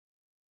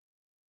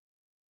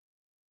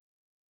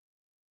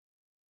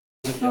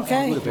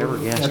Okay.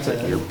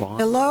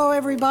 Hello,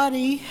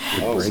 everybody.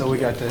 So we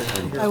got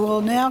to. I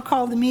will now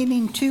call the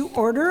meeting to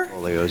order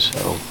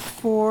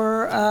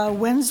for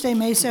Wednesday,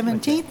 May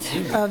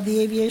 17th of the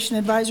Aviation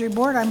Advisory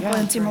Board. I'm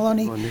Clancy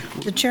Maloney,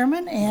 the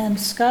chairman, and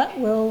Scott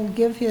will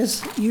give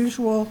his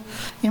usual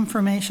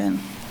information.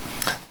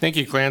 Thank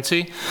you,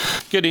 Clancy.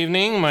 Good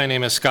evening. My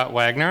name is Scott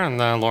Wagner. I'm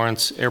the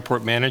Lawrence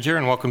Airport Manager,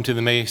 and welcome to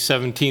the May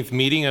 17th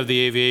meeting of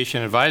the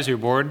Aviation Advisory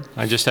Board.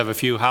 I just have a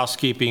few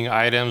housekeeping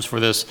items for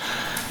this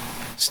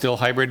still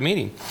hybrid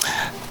meeting.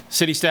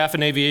 City staff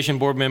and aviation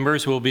board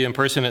members will be in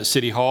person at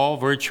City Hall.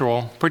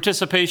 Virtual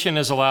participation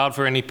is allowed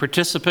for any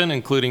participant,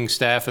 including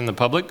staff and the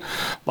public.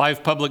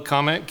 Live public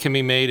comment can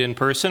be made in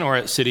person or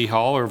at City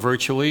Hall or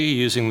virtually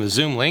using the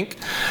Zoom link.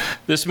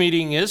 This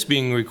meeting is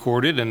being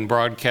recorded and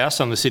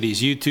broadcast on the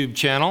city's YouTube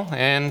channel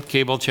and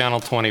cable channel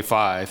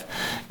 25.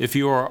 If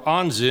you are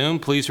on Zoom,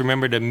 please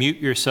remember to mute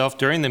yourself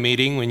during the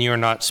meeting when you are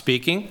not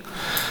speaking.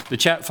 The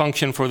chat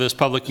function for this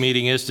public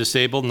meeting is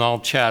disabled and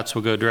all chats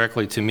will go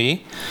directly to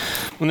me.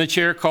 When the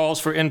chair calls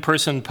for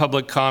in-person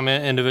public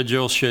comment,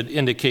 individuals should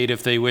indicate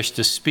if they wish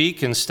to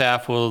speak, and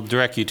staff will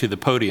direct you to the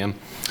podium.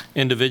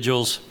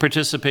 Individuals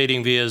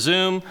participating via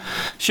Zoom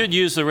should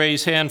use the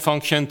raise hand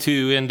function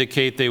to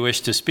indicate they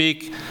wish to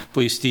speak.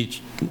 Please state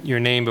your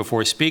name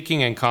before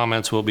speaking, and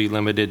comments will be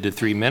limited to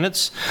 3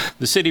 minutes.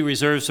 The city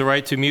reserves the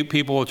right to mute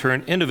people or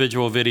turn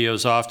individual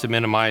videos off to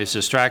minimize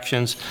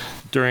distractions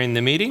during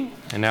the meeting.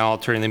 And now I'll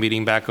turn the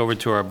meeting back over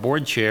to our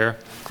board chair,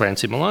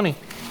 Clancy Maloney.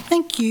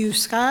 Thank you,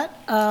 Scott.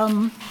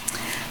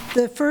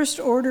 The first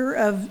order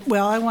of,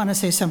 well, I want to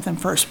say something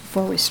first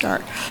before we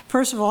start.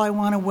 First of all, I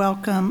want to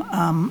welcome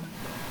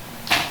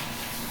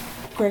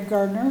Greg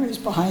Gardner, who's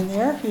behind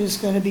there, who's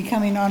going to be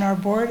coming on our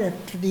board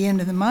at the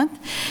end of the month,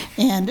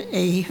 and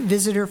a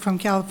visitor from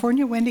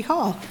California, Wendy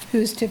Hall,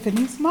 who's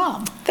Tiffany's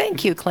mom.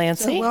 Thank you,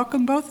 Clancy. So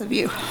welcome, both of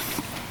you.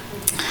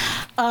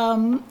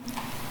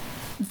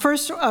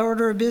 First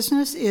order of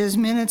business is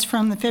minutes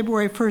from the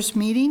February 1st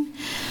meeting.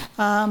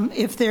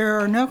 If there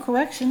are no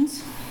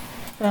corrections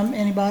from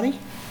anybody,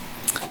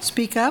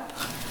 speak up.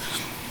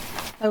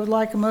 I would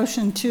like a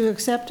motion to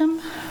accept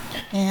them.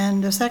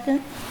 And a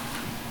second?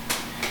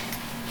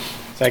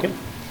 Second?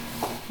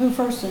 Who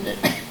firsted it?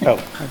 Oh,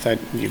 I thought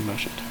you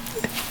motioned.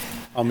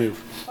 I'll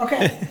move.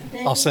 Okay.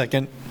 I'll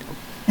second.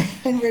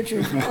 And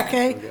Richard,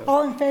 okay.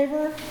 All in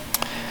favor?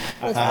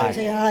 Let's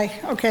say aye.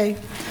 Okay.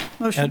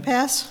 Motion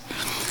pass.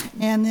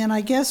 And then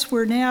I guess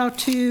we're now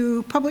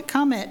to public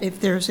comment, if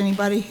there's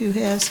anybody who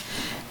has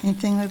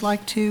anything they'd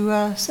like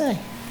to say.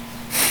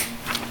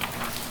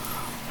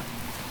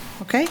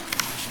 Okay.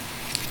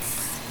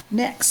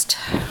 Next.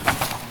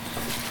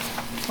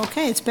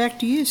 Okay, it's back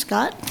to you,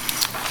 Scott.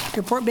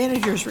 Airport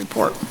manager's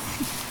report.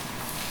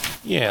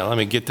 Yeah, let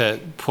me get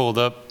that pulled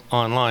up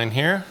online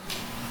here.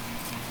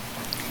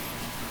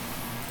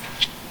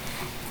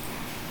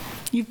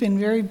 You've been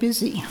very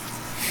busy.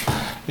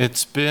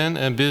 It's been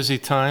a busy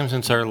time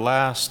since our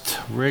last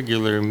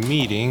regular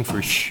meeting,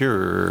 for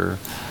sure.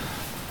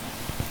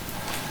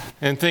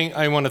 And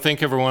I want to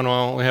thank everyone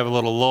while we have a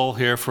little lull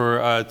here for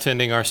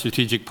attending our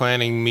strategic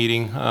planning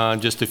meeting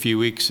just a few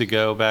weeks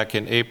ago back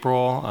in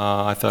April.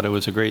 I thought it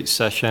was a great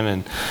session,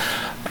 and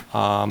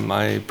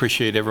I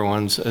appreciate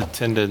everyone's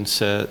attendance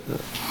at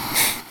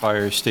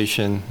Fire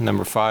Station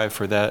number 5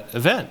 for that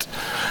event.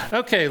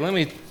 Okay, let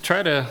me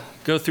try to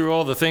go through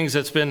all the things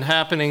that's been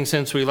happening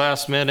since we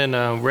last met in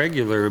a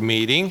regular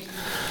meeting.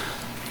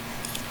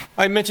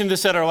 I mentioned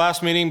this at our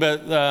last meeting,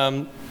 but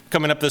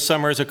coming up this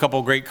summer is a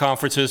couple great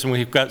conferences, and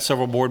we've got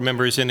several board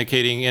members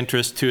indicating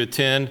interest to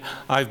attend.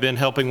 I've been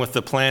helping with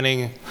the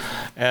planning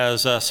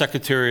as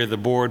secretary of the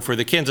board for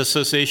the Kansas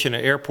Association of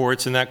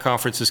Airports, and that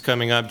conference is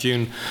coming up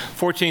June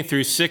 14th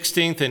through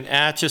 16th in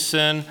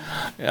Atchison.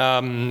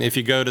 If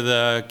you go to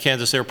the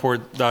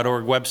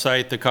kansasairport.org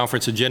website, the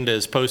conference agenda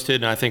is posted,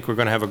 and I think we're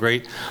going to have a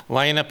great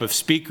lineup of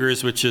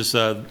speakers, which is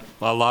a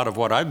lot of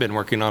what I've been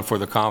working on for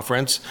the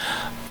conference.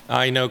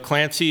 I know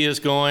Clancy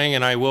is going,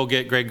 and I will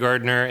get Greg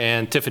Gardner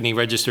and Tiffany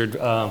registered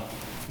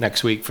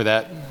next week for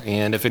that.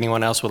 And if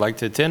anyone else would like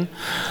to attend,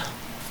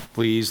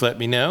 please let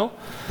me know.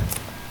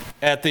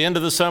 At the end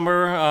of the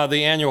summer,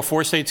 the annual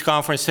 4 States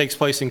Conference takes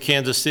place in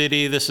Kansas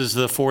City. This is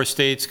the 4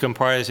 states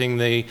comprising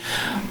the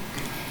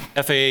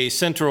FAA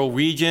Central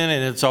Region,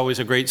 and it's always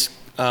a great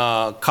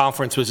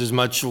conference, which is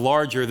much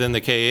larger than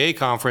the KAA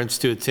conference,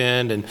 to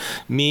attend and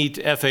meet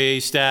FAA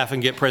staff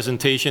and get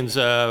presentations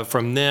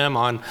from them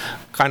on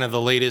kind of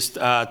the latest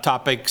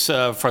topics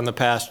from the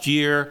past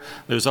year.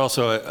 There's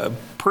also a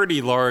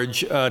pretty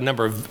large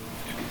number of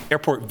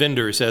airport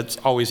vendors that's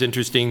always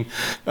interesting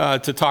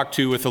to talk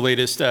to with the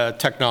latest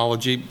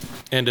technology,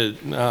 and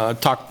to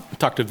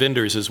talk to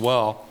vendors as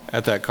well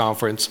at that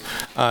conference.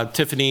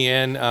 Tiffany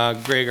and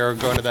Greg are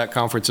going to that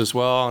conference as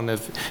well, and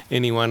if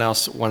anyone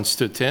else wants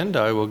to attend,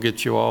 I will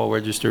get you all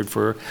registered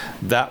for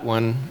that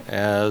one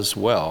as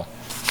well.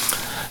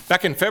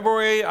 Back in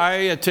February, I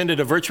attended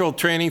a virtual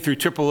training through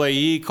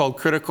AAAE called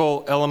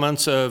Critical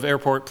Elements of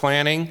Airport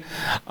Planning.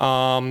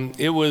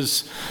 It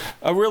was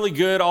a really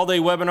good all-day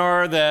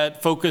webinar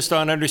that focused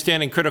on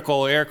understanding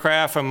critical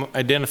aircraft from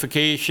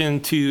identification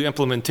to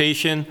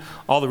implementation.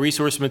 All the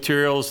resource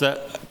materials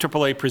that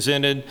AAA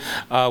presented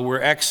were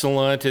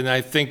excellent, and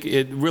I think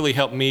it really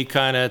helped me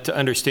kind of to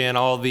understand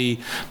all the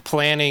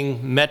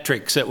planning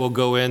metrics that will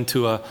go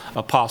into a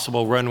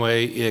possible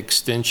runway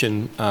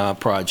extension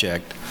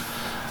project.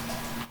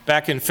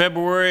 Back in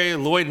February,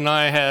 Lloyd and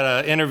I had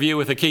an interview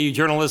with a KU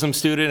journalism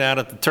student out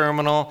at the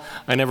terminal.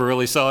 I never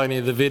really saw any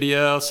of the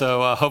video,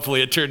 so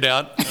hopefully it turned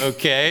out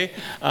okay.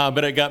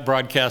 But it got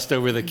broadcast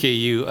over the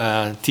KU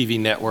TV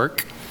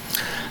network.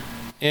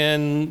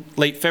 In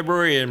late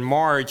February and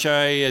March,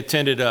 I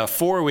attended a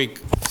 4-week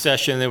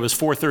session. There was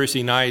 4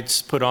 Thursday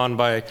nights put on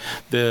by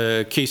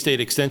the K-State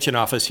Extension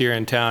Office here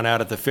in town out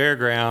at the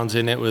fairgrounds,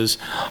 and it was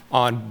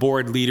on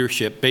board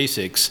leadership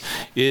basics.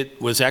 It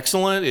was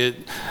excellent. It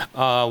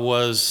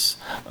was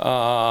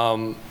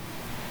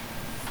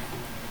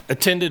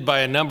attended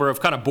by a number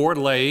of kind of board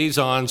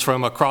liaisons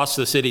from across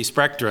the city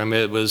spectrum.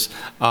 It was,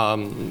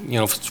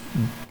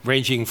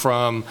 ranging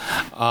from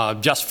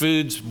Just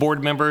Foods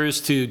board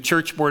members to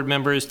church board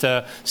members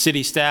to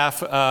city staff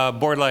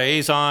board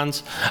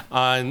liaisons.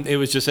 And it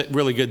was just a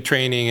really good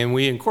training, and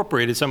we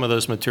incorporated some of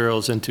those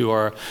materials into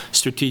our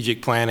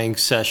strategic planning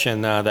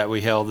session that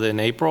we held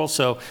in April.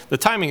 So the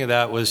timing of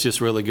that was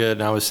just really good,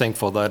 and I was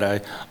thankful that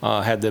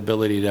I had the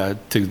ability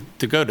to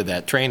go to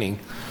that training.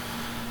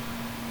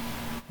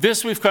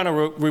 This we've kind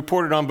of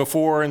reported on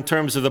before in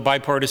terms of the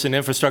bipartisan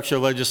infrastructure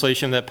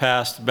legislation that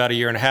passed about a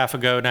year and a half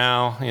ago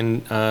now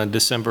in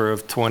December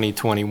of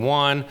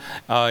 2021.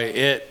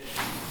 It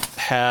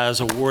has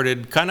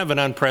awarded kind of an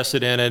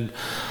unprecedented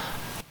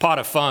pot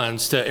of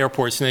funds to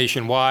airports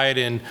nationwide,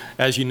 and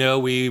as you know,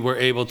 we were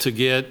able to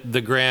get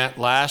the grant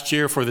last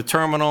year for the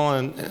terminal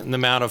in the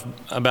amount of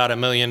about $1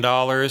 million.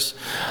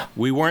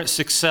 We weren't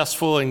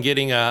successful in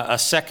getting a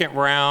second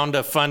round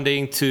of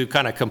funding to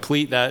kind of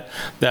complete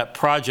that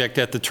project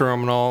at the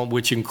terminal,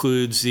 which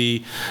includes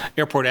the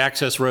airport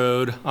access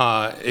road,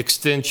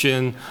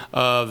 extension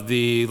of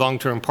the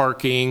long-term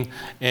parking,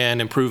 and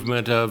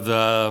improvement of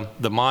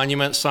the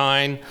monument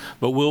sign.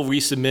 But we'll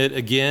resubmit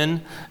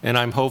again, and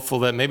I'm hopeful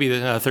that maybe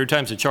the third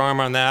time's a charm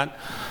on that.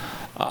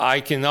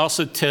 I can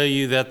also tell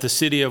you that the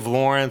City of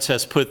Lawrence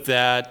has put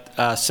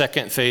that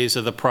second phase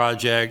of the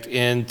project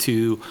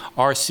into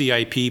our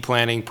CIP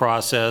planning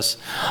process.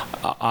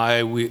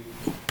 We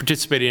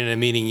participated in a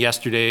meeting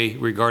yesterday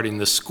regarding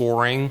the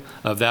scoring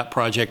of that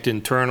project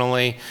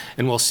internally,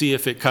 and we'll see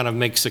if it kind of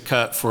makes a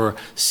cut for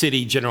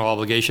city general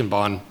obligation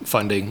bond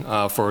funding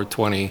for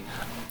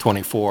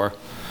 2024.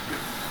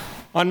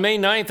 On May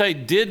 9th, I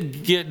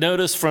did get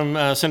notice from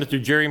Senator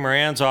Jerry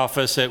Moran's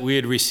office that we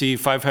had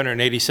received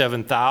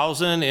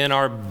 $587,000 in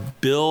our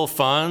bill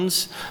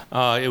funds.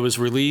 It was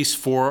released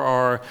for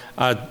our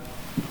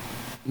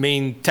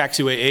main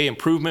taxiway A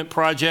improvement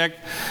project.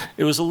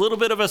 It was a little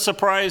bit of a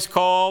surprise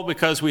call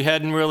because we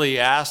hadn't really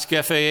asked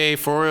FAA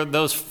for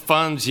those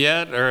funds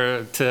yet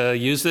or to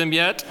use them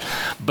yet,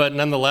 but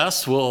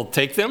nonetheless, we'll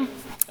take them.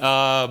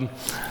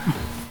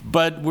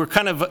 But we're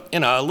kind of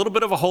in a little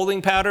bit of a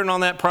holding pattern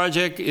on that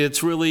project.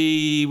 It's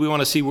really, we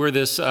want to see where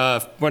this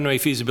runway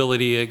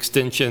feasibility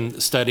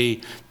extension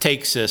study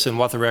takes us and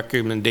what the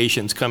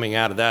recommendations coming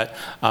out of that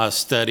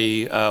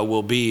study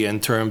will be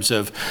in terms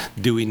of,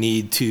 do we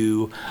need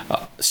to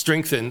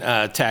strengthen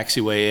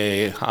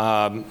taxiway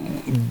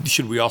A?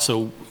 Should we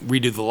also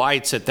redo the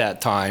lights at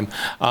that time?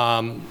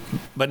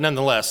 But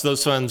nonetheless,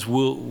 those funds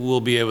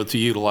we'll be able to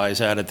utilize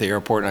that at the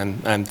airport,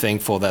 and I'm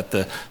thankful that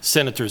the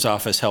Senator's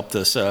office helped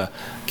us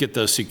get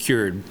those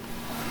secured.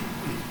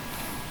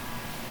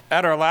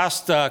 At our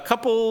last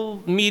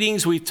couple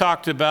meetings, we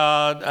talked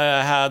about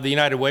how the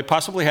United Way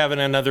possibly having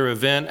another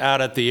event out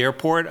at the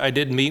airport. I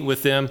did meet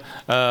with them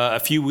a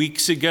few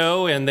weeks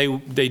ago, and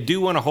they do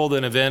want to hold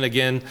an event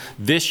again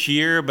this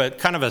year, but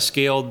kind of a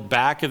scaled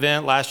back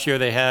event. Last year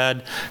they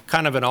had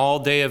kind of an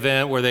all-day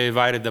event where they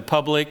invited the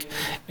public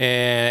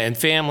and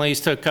families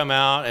to come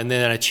out, and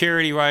then a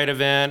charity ride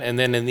event, and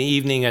then in the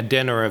evening a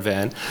dinner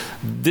event.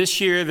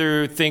 This year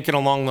they're thinking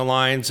along the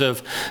lines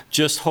of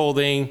just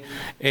holding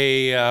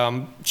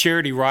a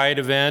charity ride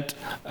event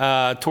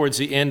towards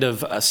the end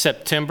of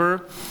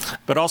September.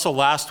 But also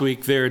last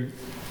week, their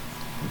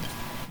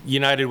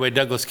United Way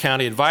Douglas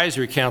County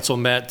Advisory Council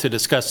met to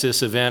discuss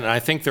this event, and I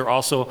think they're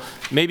also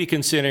maybe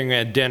considering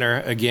a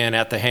dinner again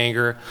at the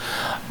hangar.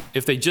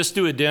 If they just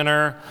do a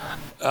dinner,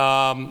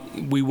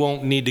 we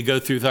won't need to go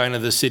through kind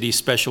of the city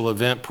special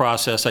event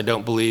process, I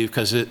don't believe,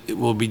 because it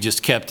will be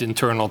just kept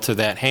internal to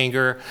that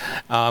hangar.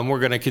 We're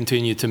going to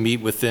continue to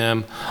meet with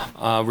them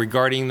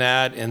regarding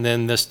that, and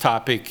then this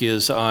topic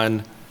is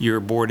on your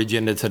board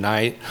agenda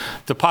tonight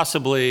to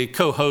possibly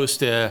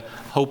co-host a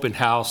open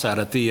house out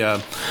at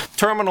the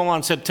terminal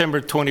on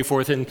September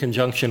 24th in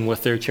conjunction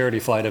with their charity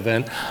flight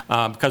event,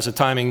 because the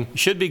timing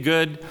should be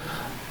good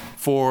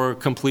for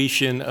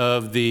completion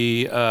of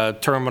the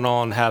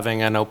terminal and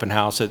having an open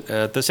house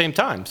at the same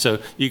time. So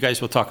you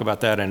guys will talk about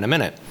that in a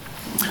minute.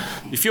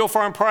 The fuel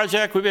farm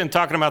project, we've been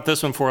talking about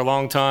this one for a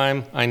long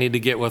time. I need to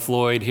get with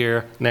Lloyd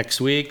here next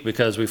week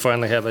because we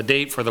finally have a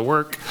date for the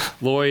work,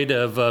 Lloyd,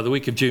 of the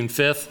week of June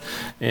 5th,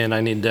 and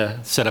I need to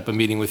set up a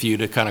meeting with you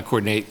to kind of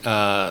coordinate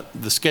the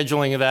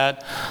scheduling of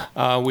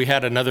that. We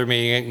had another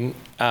meeting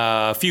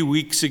a few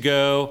weeks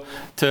ago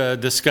to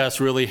discuss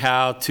really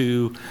how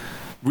to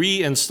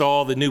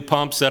reinstall the new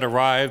pumps that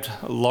arrived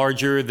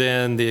larger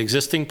than the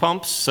existing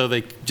pumps, so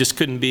they just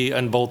couldn't be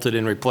unbolted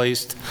and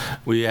replaced.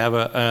 We have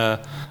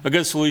a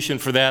good solution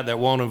for that that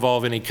won't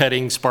involve any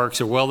cutting, sparks,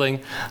 or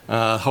welding.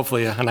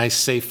 Hopefully a nice,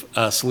 safe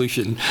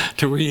solution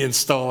to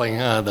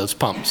reinstalling those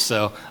pumps.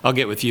 So I'll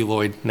get with you,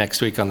 Lloyd,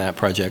 next week on that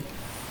project.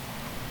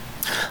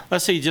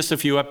 Let's see, just a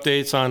few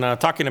updates on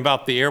talking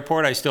about the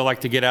airport. I still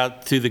like to get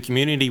out to the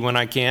community when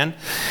I can.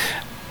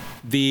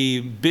 The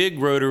big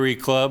Rotary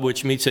Club,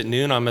 which meets at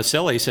noon on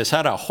Maselli's, has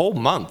had a whole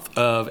month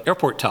of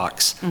airport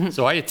talks.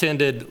 So I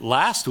attended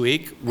last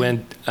week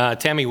when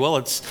Tammy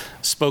Willits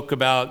spoke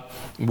about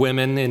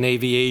women in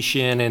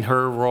aviation and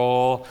her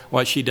role,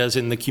 what she does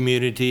in the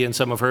community, and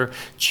some of her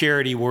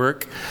charity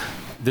work.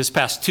 This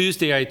past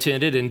Tuesday I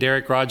attended, and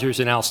Derek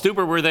Rogers and Al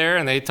Stuber were there,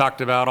 and they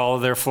talked about all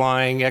of their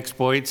flying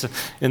exploits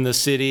in the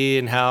city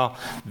and how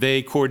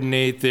they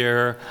coordinate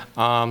their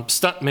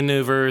stunt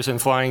maneuvers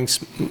and flying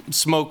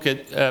smoke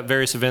at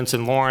various events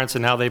in Lawrence,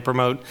 and how they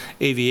promote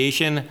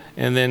aviation.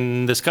 And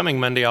then this coming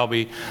Monday I'll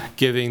be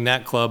giving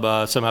that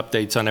club some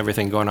updates on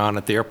everything going on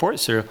at the airport.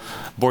 So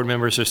board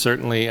members are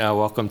certainly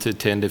welcome to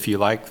attend if you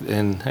like.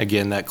 And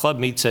again, that club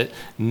meets at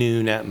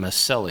noon at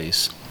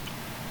Maselli's.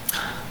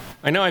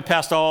 I know I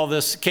passed all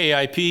this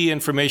KIP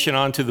information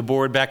on to the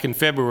board back in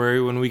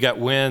February when we got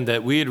wind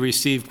that we had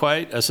received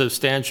quite a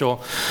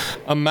substantial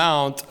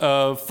amount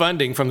of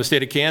funding from the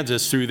state of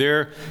Kansas through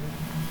their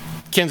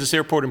Kansas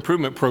Airport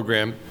Improvement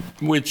Program,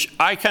 which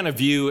I kind of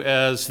view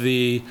as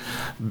the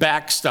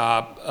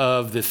backstop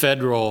of the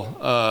federal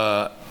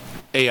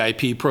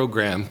AIP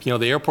program. You know,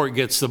 the airport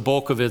gets the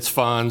bulk of its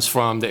funds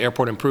from the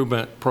Airport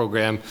Improvement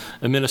Program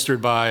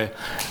administered by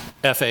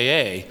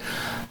FAA.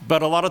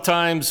 But a lot of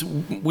times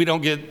we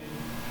don't get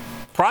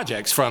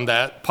projects from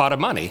that pot of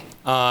money.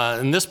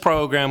 And this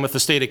program with the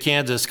state of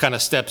Kansas kind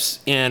of steps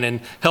in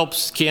and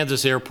helps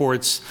Kansas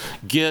airports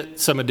get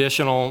some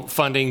additional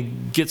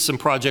funding, get some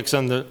projects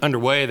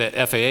underway that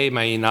FAA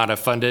may not have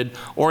funded,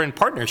 or in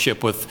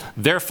partnership with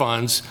their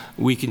funds,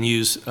 we can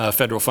use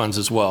federal funds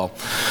as well.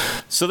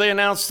 So they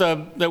announced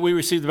that we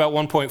received about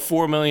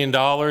 $1.4 million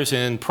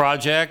in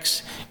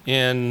projects,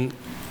 and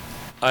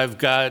I've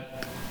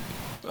got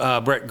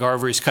Brett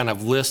Garvery's kind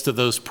of list of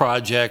those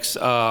projects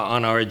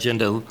on our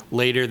agenda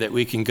later that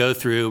we can go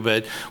through,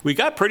 but we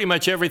got pretty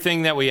much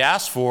everything that we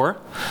asked for,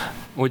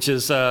 which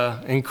is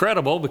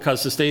incredible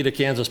because the state of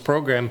Kansas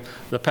program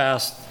the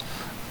past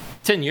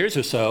 10 years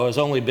or so has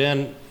only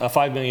been a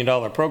 $5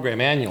 million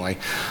program annually.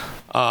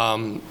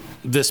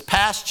 This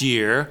past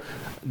year,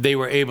 they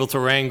were able to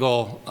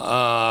wrangle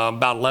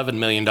about $11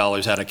 million out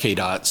of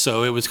KDOT.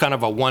 So it was kind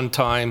of a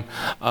one-time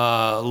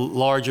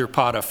larger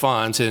pot of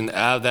funds, and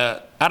out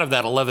of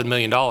that $11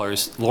 million,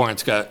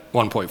 Lawrence got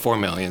 $1.4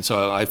 million.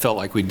 So I felt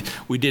like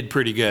we did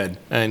pretty good,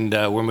 and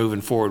we're moving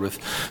forward with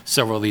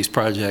several of these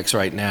projects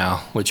right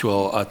now, which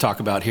we'll talk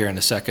about here in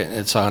a second.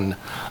 It's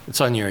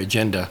on your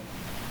agenda.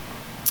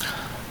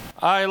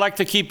 I like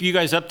to keep you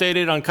guys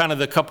updated on kind of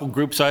the couple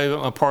groups I'm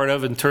a part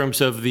of in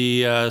terms of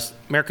the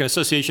American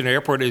Association of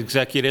Airport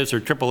Executives, or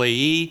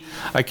AAAE.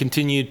 I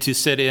continue to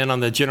sit in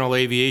on the General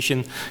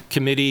Aviation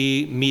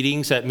Committee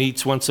meetings that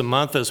meets once a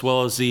month, as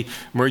well as the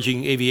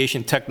Emerging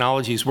Aviation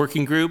Technologies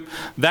Working Group.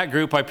 That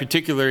group I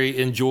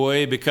particularly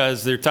enjoy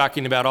because they're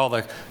talking about all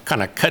the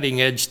kind of cutting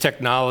edge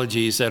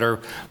technologies that are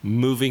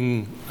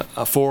moving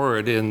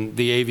forward in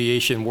the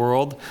aviation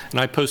world. And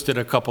I posted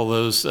a couple of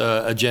those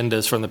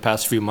agendas from the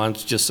past few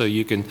months just so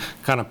you can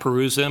kind of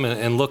peruse them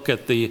and look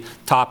at the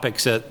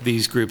topics that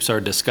these groups are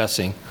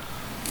discussing.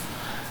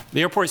 The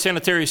airport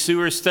sanitary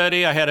sewer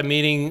study, I had a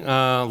meeting,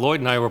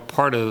 Lloyd and I were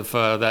part of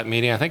that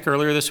meeting, I think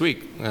earlier this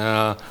week.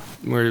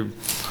 We're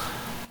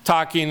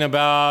talking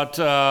about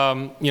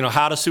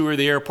how to sewer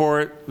the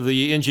airport.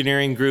 The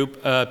engineering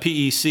group,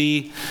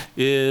 PEC,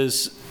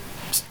 is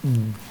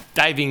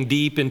diving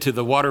deep into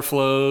the water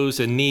flows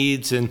and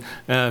needs and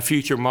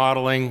future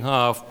modeling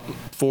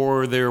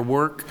for their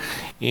work.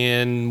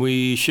 And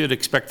we should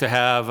expect to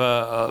have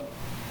a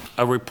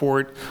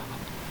report.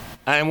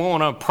 I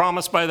won't want to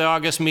promise by the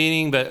August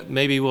meeting, but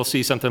maybe we'll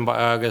see something by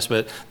August,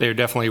 but they're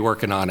definitely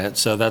working on it.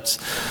 So that's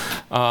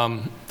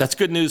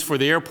good news for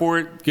the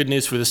airport, good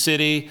news for the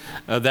city.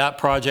 That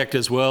project,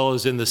 as well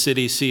as in the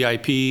city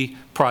CIP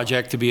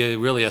project, to be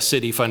really a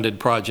city-funded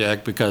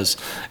project, because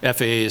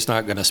FAA is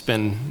not going to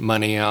spend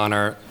money on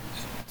our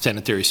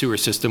sanitary sewer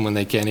system when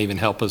they can't even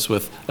help us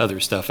with other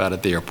stuff out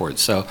at the airport.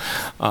 So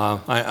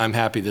I'm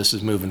happy this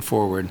is moving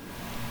forward.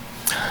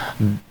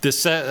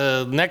 This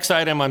next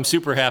item, I'm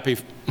super happy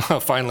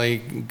finally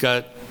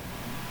got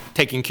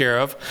taken care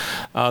of.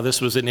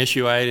 This was an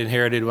issue I had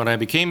inherited when I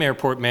became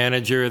airport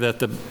manager, that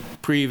the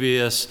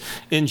previous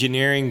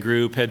engineering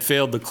group had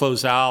failed to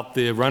close out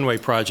the runway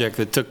project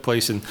that took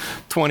place in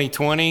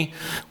 2020.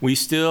 We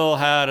still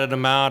had an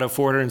amount of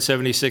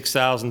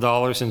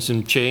 $476,000 and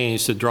some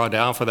change to draw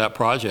down for that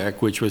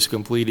project, which was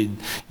completed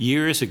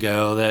years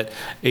ago, that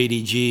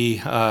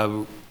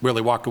ADG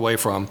really walked away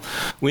from.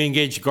 We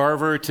engaged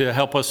Garver to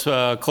help us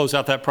close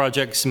out that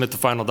project, submit the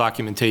final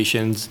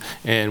documentations,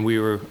 and we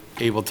were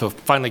able to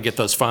finally get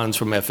those funds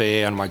from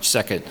FAA on March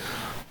 2nd.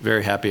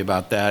 Very happy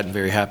about that, and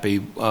very happy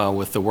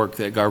with the work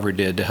that Garver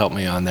did to help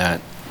me on that.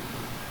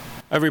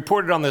 I've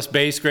reported on this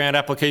base grant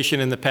application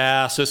in the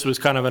past. This was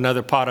kind of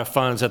another pot of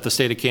funds that the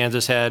state of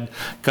Kansas had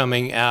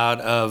coming out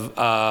of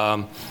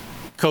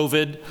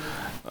COVID.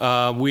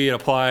 We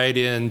applied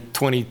in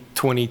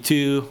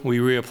 2022. We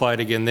reapplied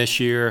again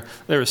this year.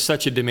 There was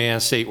such a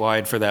demand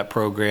statewide for that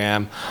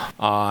program,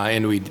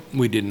 and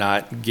we did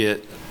not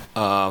get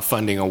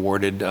funding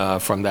awarded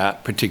from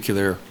that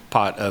particular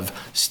pot of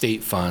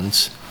state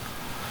funds.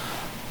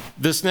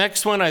 This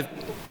next one,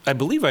 I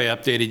believe I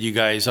updated you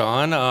guys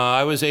on.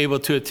 I was able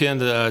to attend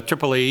the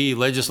AAAE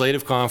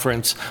Legislative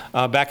Conference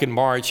back in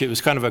March. It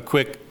was kind of a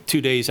quick 2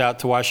 days out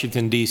to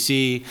Washington,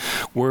 D.C.,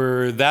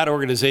 where that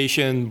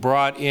organization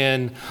brought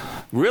in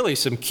really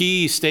some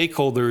key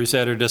stakeholders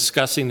that are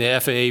discussing the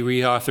FAA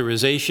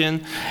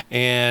reauthorization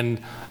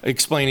and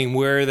explaining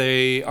where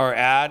they are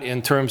at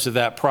in terms of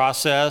that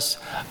process.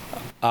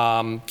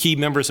 Key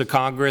members of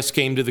Congress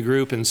came to the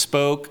group and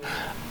spoke.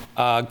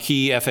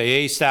 Key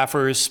FAA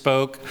staffers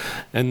spoke,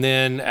 and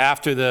then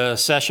after the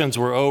sessions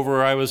were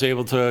over, I was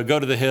able to go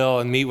to the Hill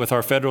and meet with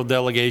our federal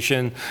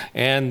delegation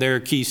and their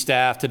key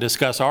staff to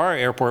discuss our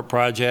airport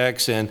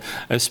projects, and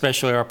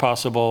especially our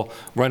possible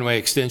runway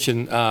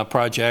extension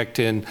project,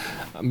 and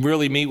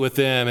really meet with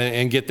them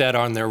and get that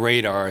on their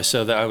radar.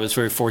 So that I was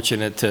very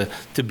fortunate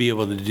to be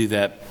able to do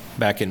that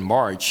back in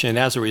March. And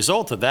as a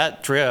result of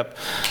that trip,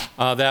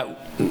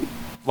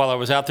 while I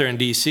was out there in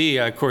D.C.,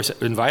 I, of course,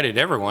 invited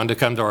everyone to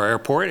come to our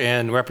airport,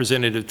 and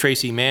Representative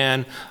Tracy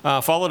Mann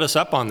followed us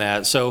up on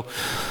that. So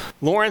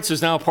Lawrence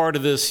is now part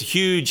of this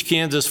huge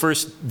Kansas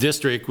 1st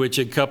District, which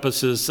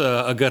encompasses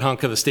a good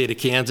hunk of the state of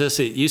Kansas.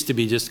 It used to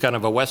be just kind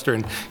of a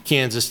western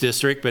Kansas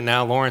district, but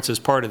now Lawrence is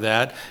part of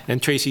that.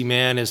 And Tracy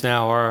Mann is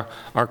now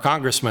our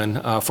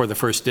congressman for the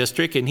 1st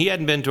District, and he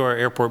hadn't been to our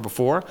airport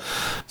before.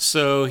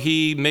 So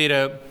he made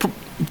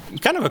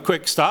kind of a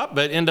quick stop,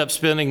 but ended up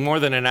spending more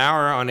than an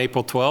hour on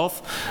April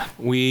 12th.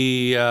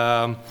 We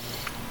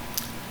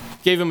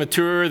gave him a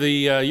tour of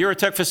the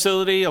Eurotech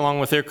facility along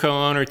with their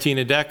co-owner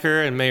Tina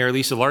Decker, and Mayor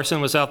Lisa Larson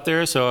was out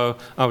there. So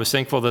I was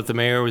thankful that the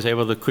mayor was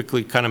able to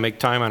quickly kind of make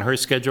time on her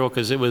schedule,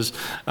 because it was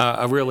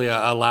really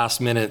a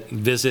last-minute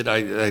visit.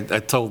 I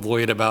told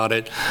Lloyd about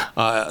it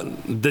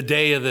the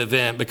day of the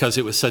event, because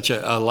it was such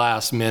a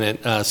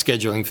last-minute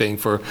scheduling thing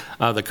for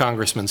the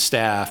congressman's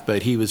staff.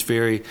 But he was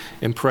very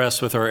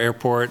impressed with our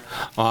airport.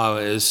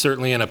 Is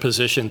certainly in a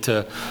position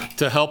to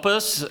help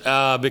us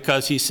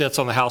because he sits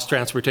on the House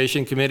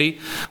Transportation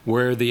Committee,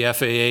 where the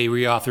FAA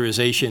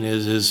reauthorization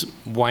is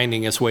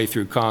winding its way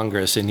through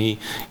Congress, and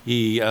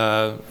he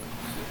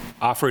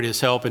offered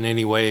his help in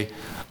any way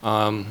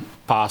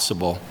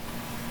possible.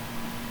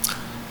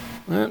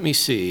 Let me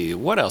see,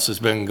 what else has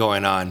been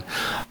going on?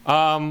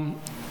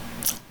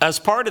 As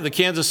part of the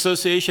Kansas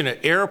Association of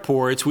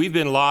Airports, we've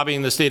been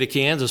lobbying the state of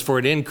Kansas for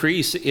an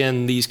increase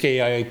in these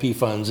KIAP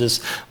funds this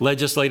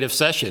legislative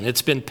session.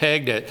 It's been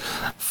pegged at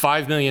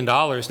 $5 million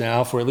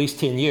now for at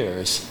least 10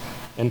 years.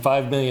 And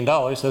 $5 million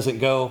doesn't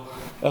go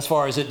as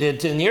far as it did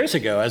 10 years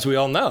ago, as we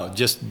all know,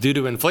 just due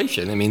to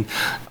inflation. I mean,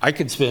 I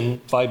could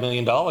spend $5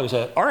 million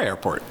at our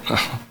airport,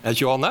 as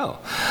you all know.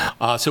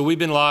 So we've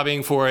been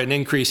lobbying for an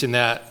increase in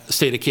that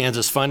state of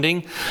Kansas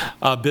funding.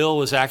 A bill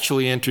was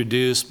actually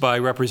introduced by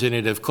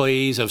Representative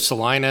Clays of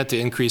Salina to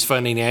increase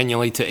funding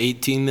annually to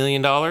 $18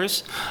 million.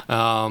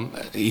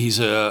 He's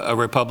a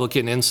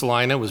Republican in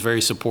Salina, was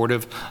very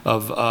supportive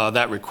of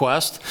that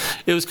request.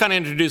 It was kind of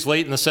introduced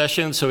late in the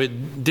session, so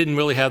it didn't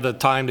really have the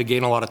time to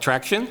gain a lot of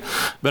traction.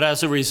 But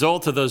as a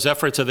result of those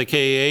efforts of the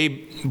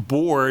KAA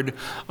board,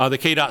 the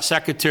KDOT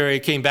secretary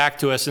came back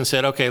to us and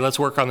said, okay, let's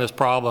work on this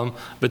problem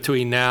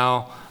between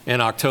now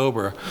and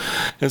October.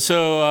 And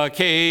so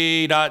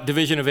KDOT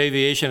Division of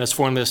Aviation has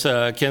formed this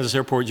Kansas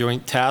Airport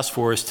Joint Task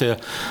Force to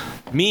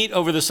meet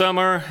over the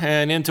summer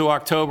and into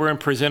October and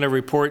present a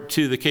report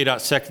to the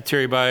KDOT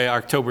secretary by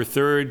October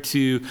 3rd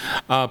to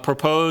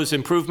propose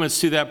improvements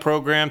to that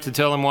program, to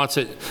tell them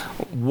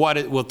what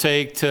it will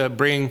take to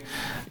bring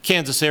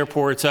Kansas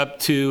airports up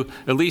to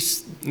at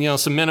least,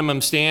 some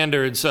minimum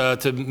standards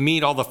to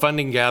meet all the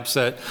funding gaps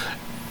that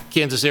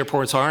Kansas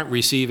airports aren't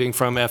receiving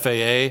from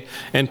FAA,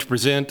 and to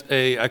present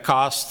a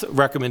cost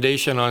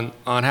recommendation on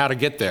how to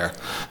get there.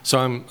 So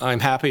I'm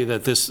happy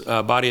that this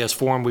body has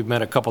formed. We've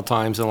met a couple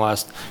times in the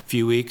last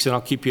few weeks, and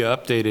I'll keep you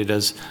updated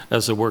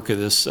as the work of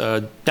this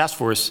task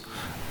force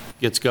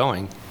gets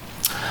going.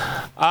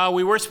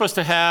 We were supposed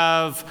to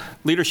have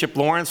Leadership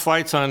Lawrence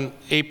flights on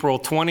April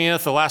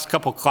 20th. The last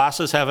couple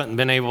classes haven't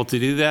been able to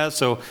do that,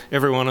 so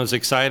everyone was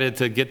excited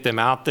to get them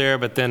out there,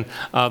 but then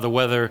the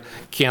weather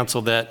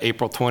canceled that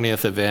April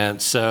 20th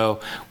event. So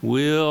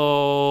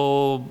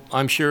we'll,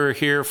 I'm sure,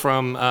 hear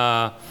from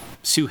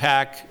Sue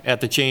Hack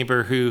at the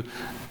Chamber, who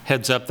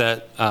heads up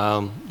that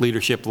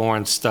Leadership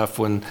Lawrence stuff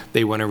when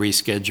they want to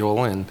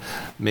reschedule, and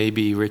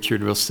maybe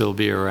Richard will still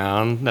be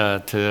around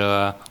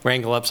to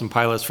wrangle up some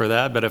pilots for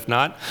that, but if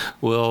not,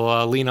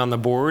 we'll lean on the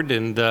board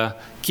and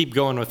keep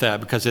going with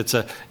that, because it's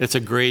a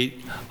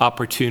great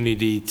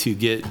opportunity to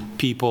get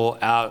people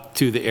out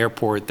to the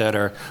airport that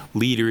are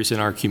leaders in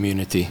our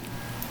community.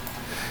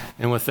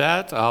 And with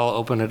that, I'll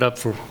open it up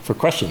for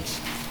questions.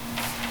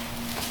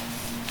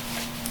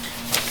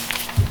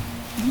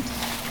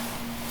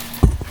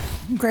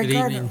 Greg Good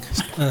Gardner.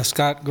 evening,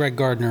 Scott. Greg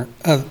Gardner.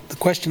 The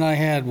question I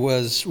had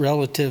was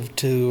relative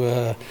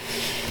to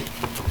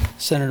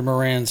Senator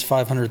Moran's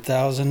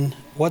 $500,000.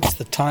 What's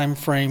the time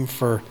frame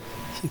for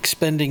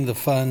expending the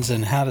funds,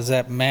 and how does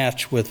that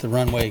match with the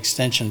runway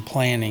extension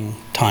planning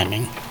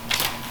timing?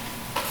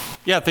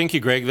 Yeah, thank you,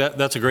 Greg.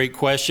 That's a great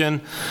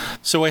question.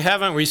 So we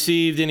haven't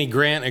received any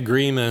grant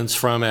agreements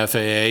from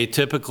FAA.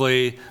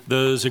 Typically,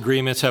 those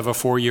agreements have a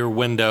 4-year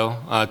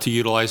window to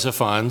utilize the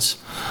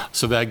funds,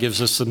 so that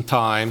gives us some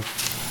time.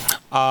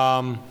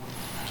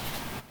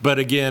 But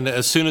again,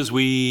 as soon as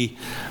we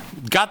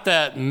got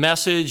that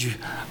message,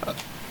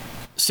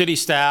 city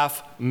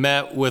staff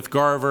met with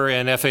Garver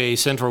and FAA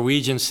Central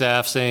Region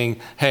staff saying,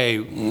 hey,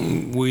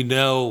 we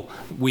know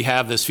we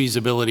have this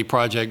feasibility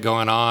project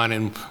going on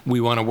and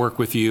we want to work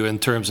with you in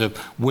terms of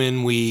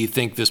when we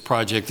think this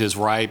project is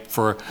ripe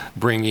for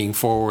bringing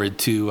forward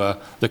to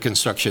the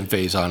construction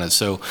phase on it.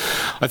 So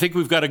I think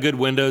we've got a good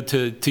window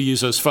to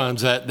use those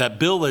funds. That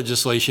bill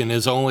legislation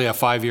is only a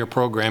 5-year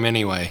program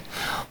anyway.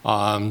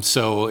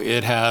 So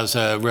it has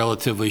a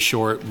relatively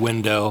short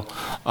window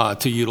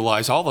to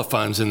utilize all the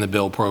funds in the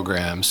bill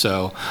program.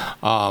 So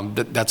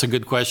that's a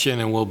good question,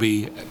 and we'll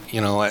be,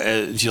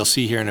 as you'll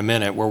see here in a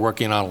minute, we're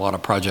working on a lot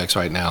of projects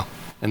right now,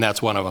 and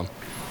that's one of them.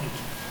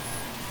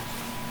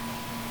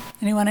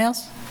 Anyone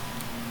else?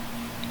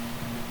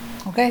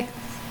 Okay.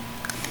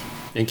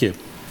 Thank you.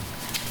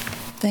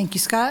 Thank you,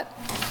 Scott.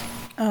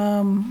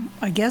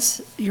 I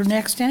guess you're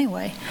next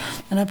anyway.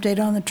 An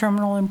update on the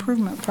terminal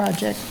improvement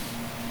project.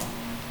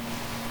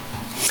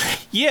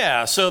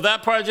 Yeah, so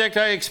that project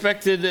I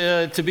expected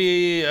to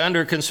be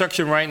under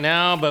construction right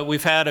now, but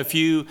we've had a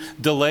few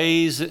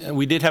delays.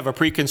 We did have a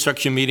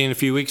pre-construction meeting a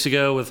few weeks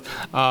ago with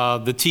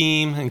the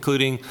team,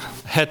 including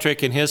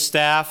Hetrick and his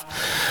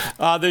staff.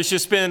 There's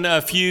just been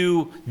a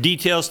few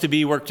details to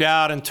be worked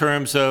out in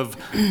terms of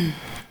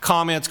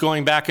comments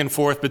going back and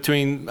forth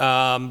between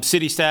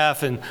city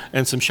staff and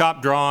some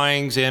shop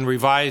drawings and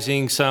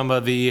revising some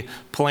of the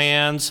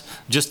plans.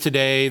 Just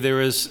today, there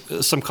was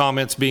some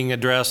comments being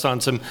addressed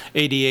on some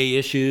ADA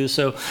issues.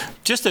 So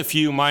just a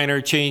few minor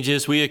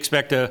changes. We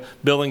expect a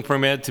building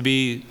permit to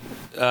be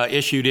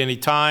issued any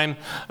time.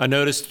 A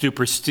notice to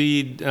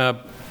proceed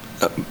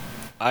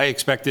I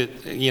expect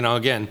it,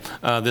 again,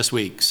 this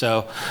week.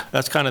 So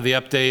that's kind of the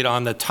update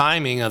on the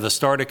timing of the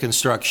start of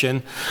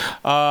construction.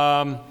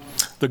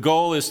 The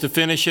goal is to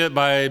finish it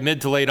by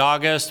mid to late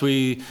August.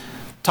 We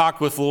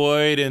talked with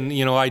Lloyd, and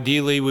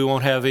ideally we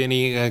won't have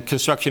any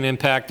construction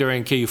impact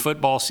during KU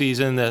football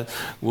season. That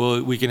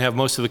we can have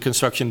most of the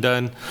construction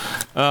done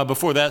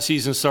before that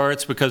season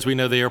starts, because we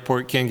know the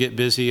airport can get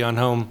busy on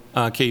home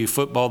KU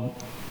football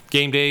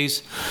game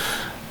days.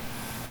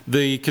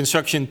 The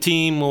construction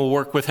team will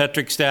work with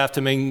Hetrick staff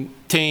to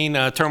maintain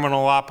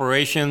terminal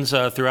operations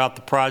throughout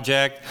the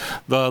project.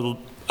 The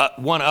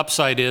one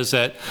upside is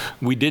that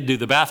we did do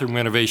the bathroom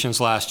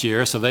renovations last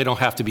year, so they don't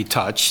have to be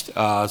touched.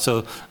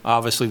 So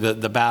obviously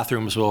the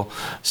bathrooms will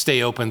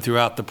stay open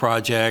throughout the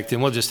project,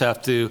 and we'll just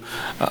have to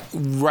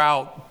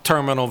route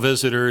terminal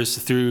visitors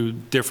through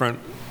different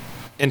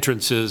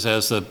entrances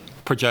as the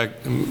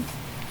project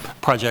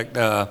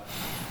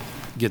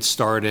gets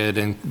started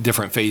and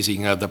different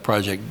phasing of the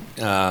project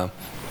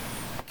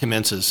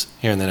commences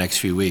here in the next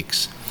few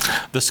weeks.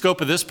 The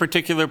scope of this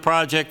particular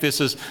project, this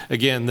is,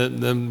 again,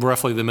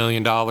 roughly the $1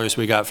 million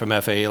we got from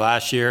FAA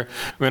last year.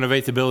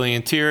 Renovate the building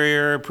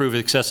interior, improve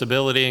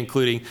accessibility,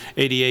 including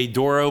ADA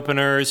door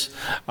openers.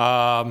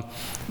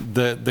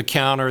 The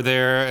counter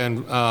there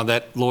and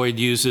that Lloyd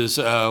uses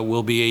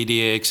will be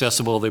ADA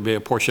accessible. There'll be a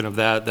portion of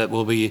that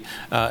will be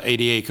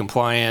ADA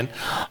compliant.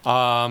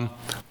 We're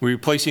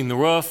replacing the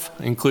roof,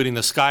 including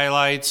the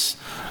skylights.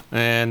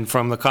 And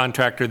from the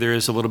contractor, there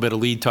is a little bit of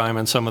lead time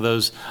on some of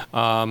those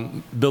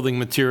building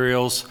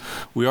materials.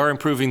 We are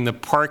improving the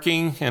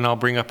parking, and I'll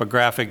bring up a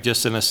graphic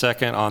just in a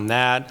second on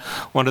that.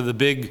 One of the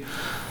big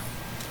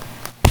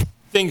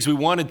things we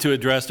wanted to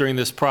address during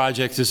this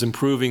project is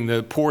improving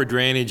the poor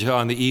drainage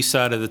on the east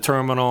side of the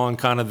terminal, and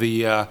kind of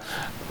the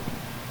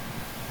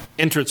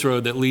entrance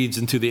road that leads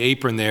into the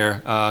apron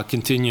there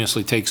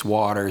continuously takes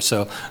water.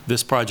 So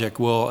this project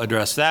will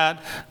address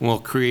that. We'll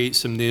create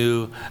some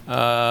new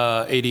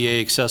ADA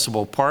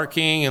accessible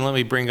parking. And let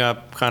me bring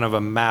up kind of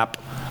a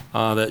map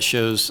that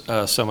shows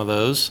some of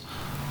those.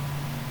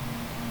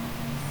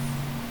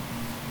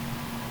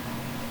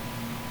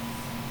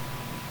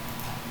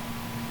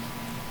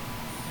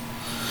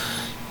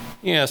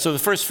 Yeah, so the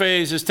first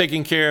phase is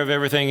taking care of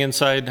everything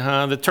inside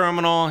the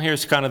terminal.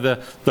 Here's kind of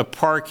the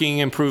parking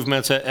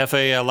improvements that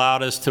FAA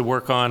allowed us to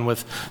work on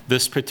with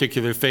this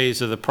particular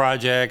phase of the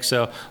project.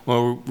 So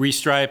we'll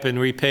restripe and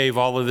repave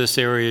all of this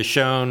area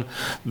shown.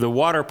 The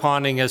water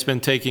ponding has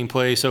been taking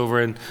place over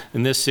in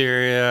this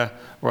area,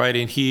 right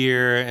in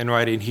here and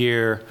right in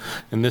here.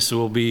 And this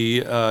will be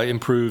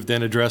improved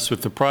and addressed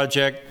with the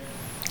project.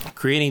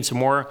 Creating some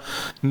more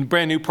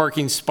brand new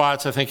parking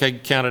spots. I think I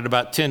counted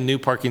about 10 new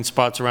parking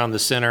spots around the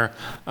center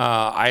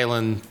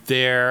island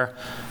there.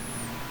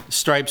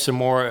 Stripe some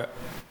more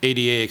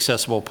ADA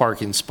accessible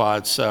parking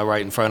spots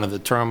right in front of the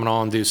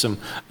terminal and do some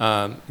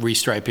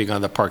restriping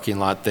on the parking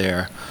lot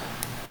there.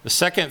 The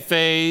second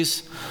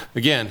phase,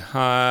 again,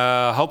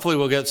 hopefully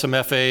we'll get some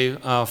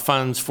FAA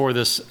funds for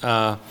this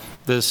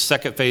this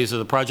second phase of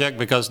the project,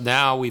 because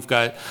now we've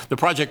got, the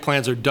project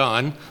plans are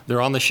done,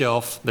 they're on the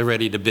shelf, they're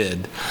ready to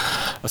bid.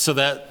 So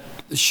that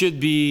should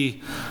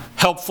be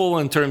helpful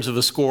in terms of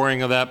the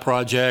scoring of that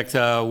project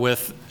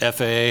with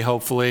FAA,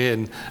 hopefully,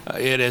 and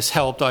it has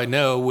helped, I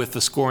know, with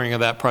the scoring of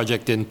that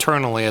project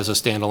internally as a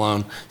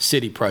standalone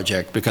city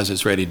project because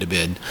it's ready to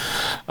bid.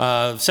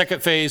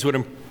 Second phase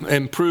would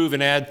improve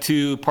and add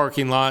 2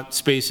 parking lot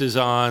spaces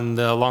on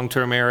the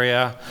long-term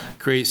area,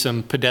 create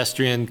some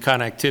pedestrian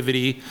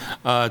connectivity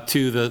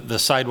to the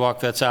sidewalk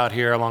that's out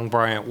here along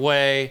Bryant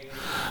Way.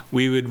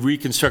 We would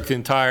reconstruct the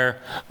entire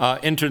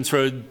entrance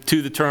road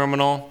to the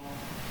terminal,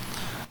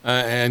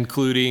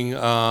 including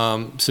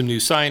some new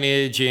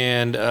signage,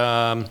 and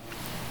a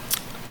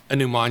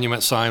new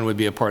monument sign would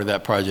be a part of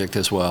that project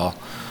as well.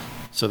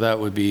 So that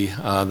would be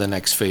the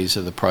next phase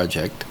of the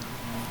project.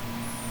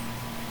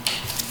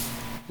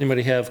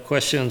 Anybody have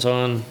questions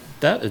on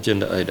that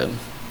agenda item?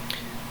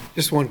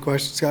 Just one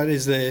question, Scott.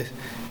 Is the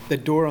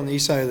door on the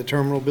east side of the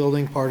terminal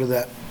building part of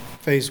that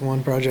phase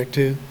 1 project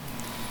too?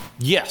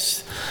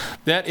 Yes,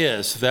 that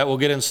is. That will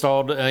get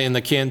installed in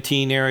the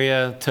canteen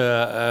area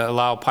to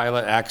allow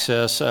pilot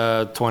access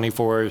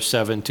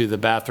 24/7 to the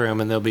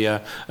bathroom, and there'll be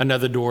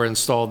another door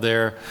installed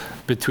there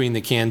between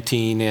the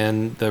canteen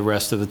and the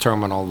rest of the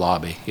terminal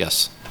lobby.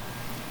 Yes.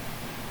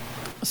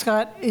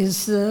 Scott,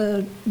 is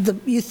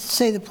you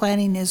say the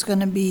planning is going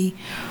to be,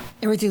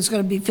 everything's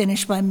going to be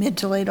finished by mid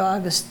to late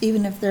August,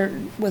 even if they're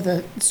with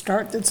a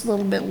start that's a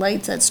little bit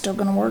late, that's still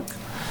going to work?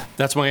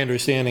 That's my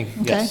understanding,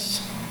 Okay.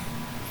 yes.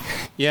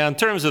 Yeah, in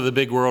terms of the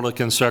big world of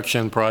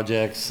construction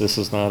projects, this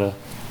is not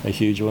a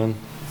huge one.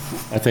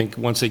 I think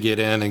once they get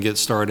in and get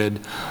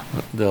started,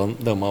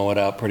 they'll mow it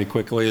out pretty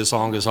quickly, as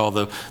long as all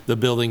the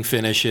building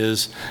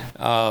finishes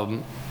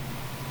come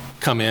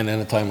in on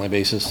a timely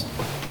basis.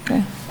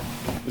 Okay.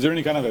 Is there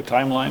any kind of a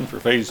timeline for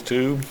phase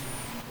 2,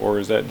 or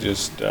is that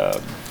just kind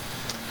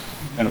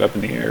of up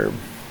in the air?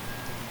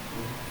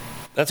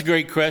 That's a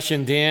great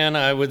question, Dan.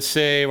 I would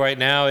say right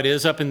now it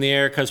is up in the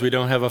air because we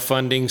don't have a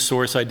funding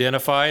source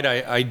identified.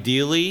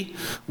 Ideally,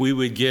 we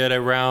would get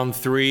around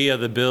 3 of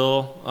the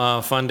bill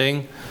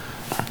funding.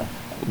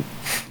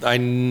 I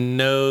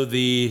know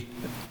the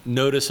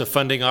notice of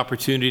funding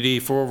opportunity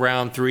for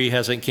round 3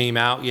 hasn't came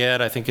out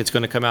yet. I think it's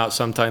going to come out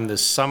sometime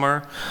this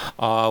summer,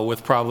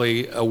 with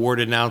probably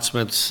award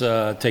announcements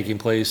taking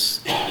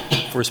place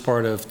first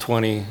part of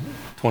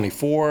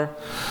 2024.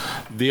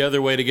 The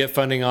other way to get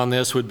funding on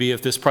this would be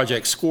if this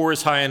project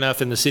scores high enough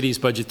in the city's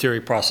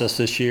budgetary process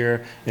this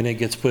year, and it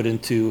gets put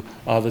into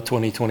the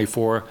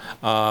 2024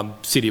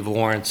 City of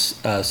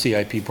Lawrence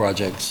CIP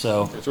project.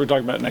 So we're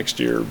talking about next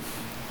year.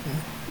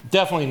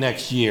 definitely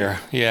next year.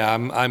 Yeah,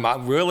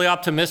 I'm really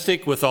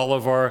optimistic with all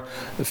of our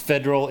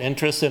federal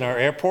interest in our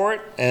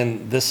airport,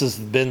 and this has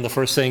been the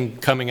first thing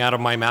coming out of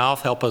my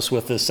mouth. Help us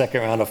with the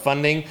second round of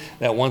funding,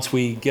 that once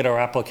we get our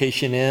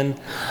application in,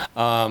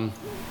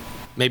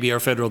 maybe our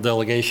federal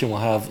delegation will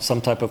have some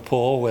type of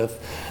pull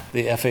with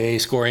the FAA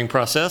scoring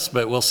process,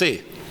 but we'll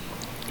see.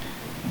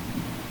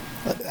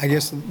 I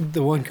guess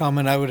the one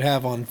comment I would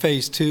have on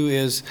phase 2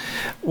 is,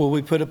 will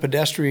we put a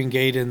pedestrian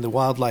gate in the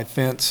wildlife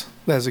fence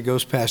as it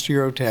goes past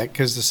Eurotech,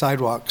 because the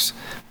sidewalk's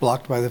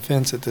blocked by the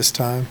fence at this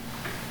time?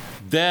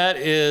 That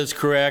is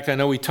correct. I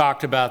know we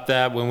talked about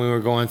that when we were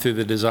going through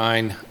the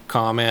design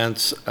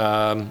comments.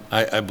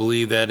 I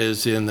believe that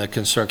is in the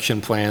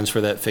construction plans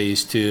for that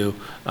phase 2.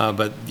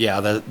 But yeah,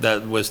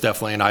 that was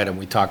definitely an item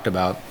we talked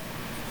about.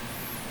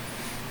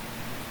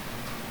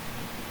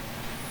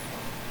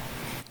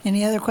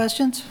 Any other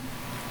questions?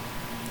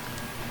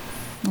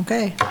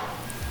 Okay.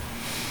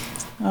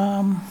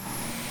 Are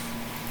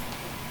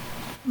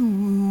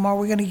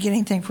we going to get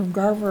anything from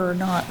Garver or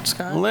not,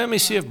 Scott? Let me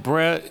see if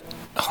Brett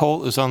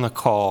Holt is on the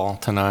call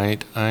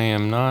tonight. I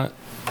am not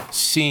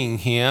seeing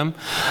him.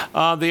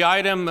 The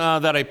item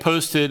that I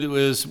posted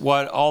was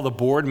what all the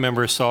board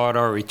members saw at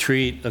our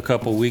retreat a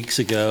couple weeks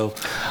ago.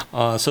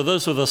 So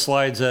those are the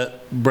slides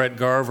that Brett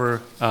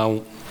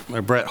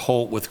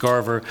Holt with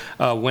Garver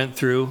went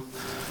through.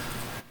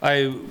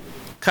 I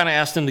kind of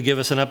asked him to give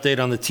us an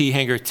update on the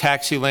T-Hanger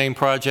taxi lane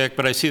project,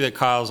 but I see that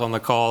Kyle's on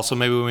the call, so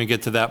maybe when we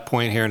get to that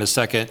point here in a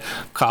second,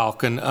 Kyle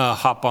can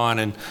hop on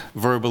and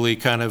verbally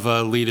kind of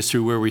lead us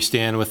through where we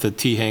stand with the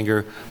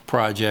T-Hanger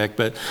project.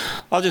 But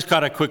I'll just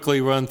kind of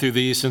quickly run through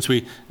these since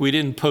we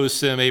didn't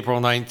post them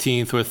April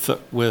 19th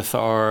with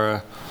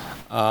our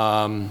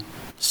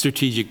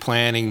strategic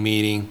planning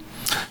meeting.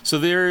 So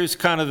there's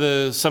kind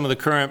of some of the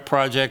current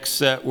projects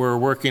that we're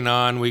working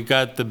on. We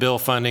got the bill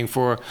funding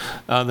for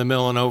the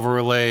mill and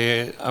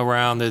overlay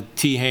around the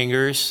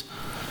T-hangers.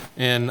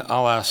 And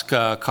I'll ask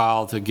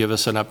Kyle to give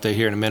us an update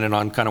here in a minute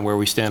on kind of where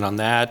we stand on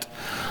that.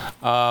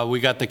 We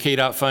got the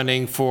KDOT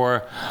funding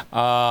for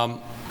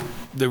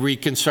the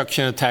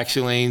reconstruction of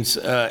taxi lanes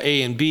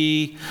A and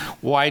B,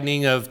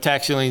 widening of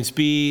taxi lanes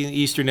B,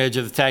 eastern edge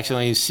of the taxi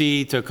lane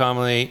C to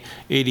accommodate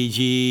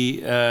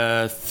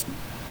ADG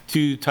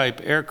 2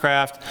 type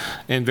aircraft,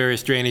 and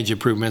various drainage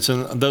improvements.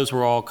 And those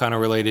were all kind of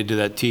related to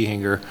that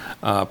T-hanger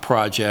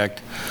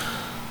project.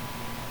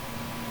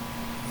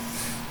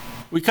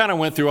 We kind of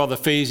went through all the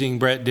phasing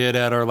Brett did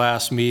at our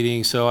last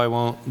meeting, so I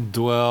won't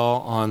dwell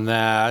on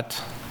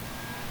that.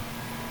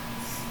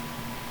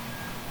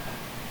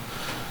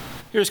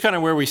 Here's kind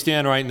of where we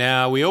stand right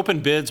now. We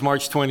opened bids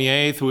March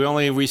 28th. We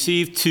only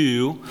received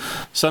 2.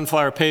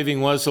 Sunflower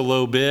Paving was the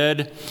low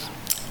bid.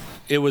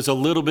 It was a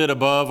little bit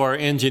above our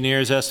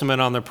engineer's estimate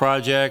on the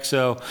project,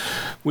 so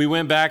we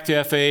went back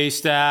to FAA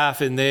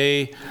staff, and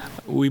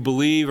we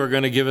believe, are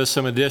going to give us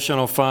some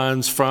additional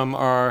funds from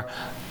our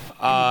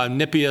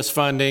NIPIAS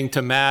funding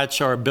to match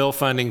our bill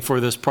funding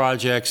for this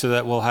project, so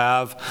that we'll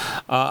have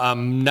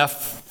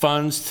enough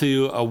funds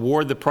to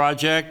award the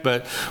project.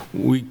 But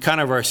we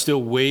kind of are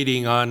still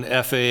waiting on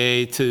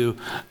FAA to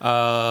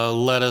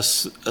let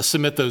us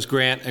submit those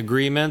grant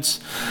agreements.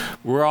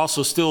 We're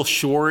also still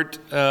short.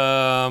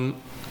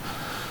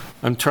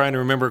 I'm trying to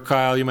remember,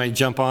 Kyle, you might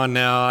jump on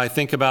now. I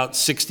think about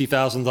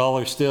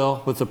 $60,000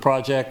 still with the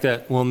project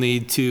that we'll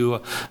need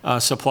to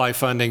supply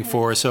funding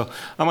for. So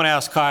I'm going to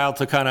ask Kyle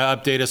to kind of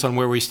update us on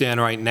where we stand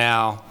right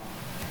now.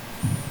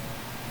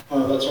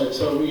 That's right.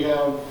 So we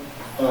have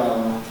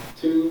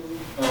 2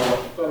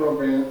 federal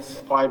grants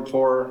applied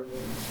for,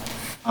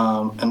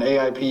 an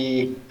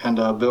AIP and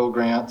a bill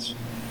grant,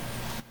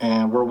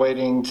 and we're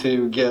waiting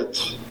to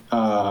get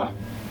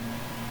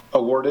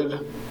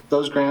awarded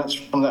those grants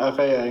from the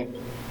FAA.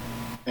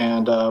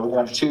 And we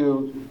have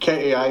 2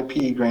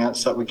 KAIP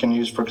grants that we can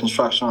use for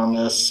construction on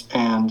this.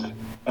 And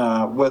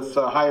with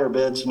higher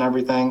bids and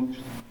everything,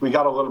 we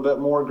got a little bit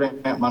more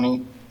grant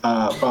money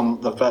from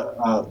the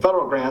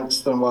federal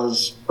grants than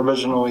was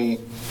originally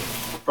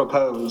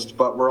proposed.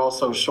 But we're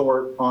also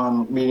short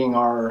on meeting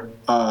our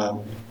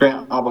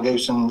grant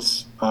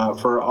obligations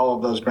for all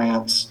of those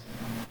grants,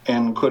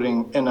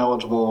 including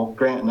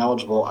grant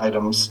ineligible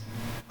items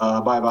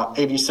by about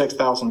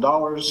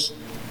 $86,000.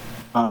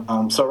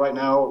 So right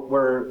now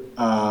we're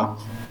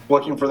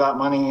looking for that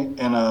money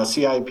in a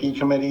CIP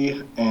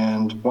committee,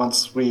 and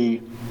once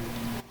we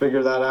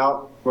figure that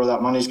out, where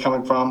that money's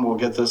coming from, we'll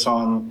get this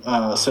on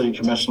city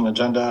commission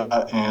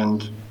agenda,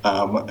 and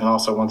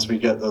also once we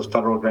get those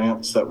federal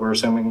grants that we're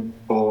assuming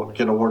will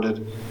get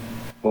awarded,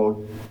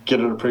 we'll get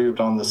it approved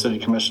on the city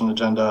commission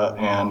agenda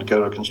and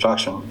go to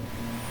construction.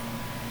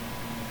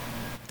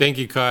 Thank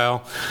you,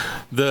 Kyle.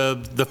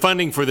 The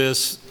funding for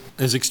this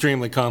is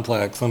extremely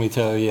complex, let me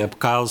tell you.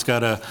 Kyle's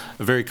got a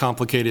very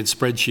complicated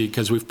spreadsheet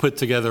because we've put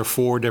together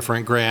 4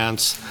 different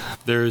grants.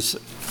 There's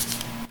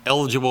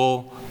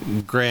eligible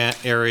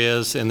grant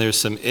areas, and there's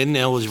some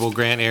ineligible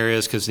grant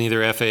areas because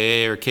neither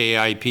FAA or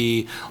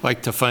KIP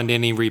like to fund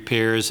any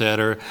repairs that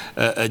are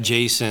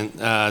adjacent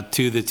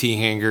to the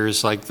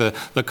T-hangers, like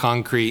the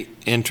concrete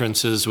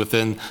entrances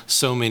within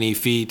so many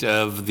feet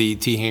of the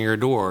T-hanger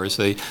doors.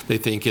 They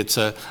think it's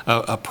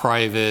a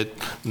private,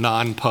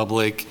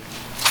 non-public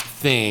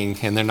thing,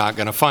 and they're not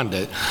going to fund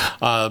it.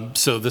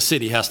 So the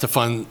city has to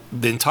fund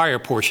the entire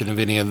portion of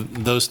any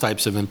of those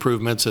types of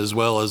improvements, as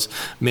well as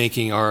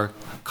making our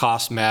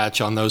cost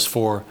match on those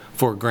four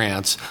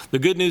grants. The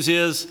good news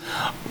is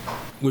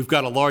we've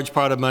got a large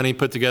pot of money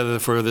put together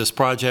for this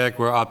project.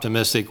 We're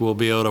optimistic we'll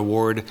be able to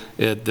award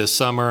it this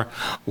summer.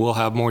 We'll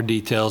have more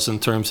details in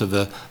terms of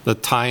the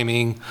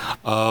timing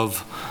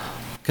of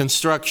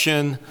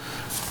construction.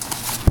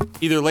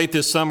 Either late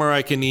this summer,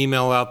 I can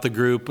email out the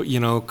group,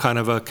 kind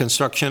of a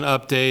construction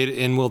update,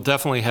 and we'll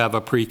definitely have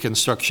a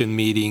pre-construction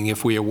meeting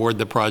if we award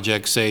the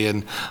project, say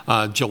in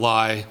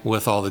July,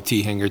 with all the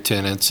T-hanger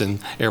tenants and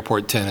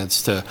airport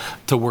tenants to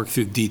work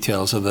through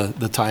details of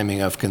the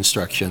timing of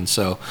construction.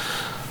 So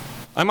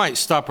I might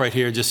stop right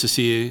here just to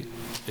see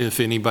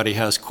if anybody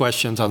has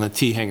questions on the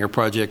T-hanger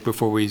project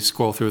before we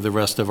scroll through the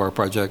rest of our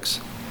projects.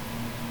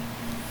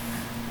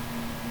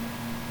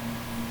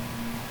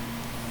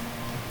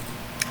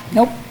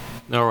 Nope.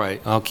 All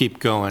right, I'll keep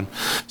going.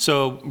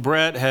 So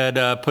Brett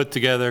had put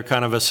together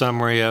kind of a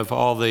summary of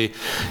all the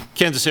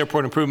Kansas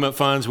Airport Improvement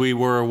Funds we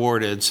were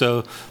awarded.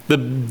 So the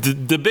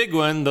big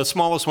one, the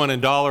smallest one in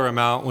dollar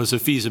amount, was a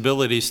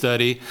feasibility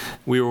study.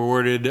 We were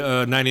awarded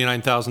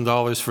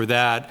 $99,000 for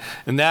that.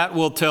 And that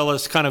will tell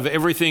us kind of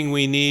everything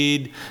we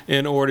need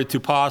in order to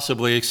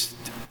possibly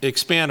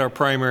expand our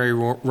primary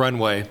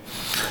runway.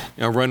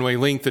 Runway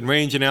length and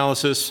range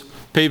analysis,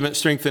 pavement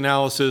strength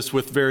analysis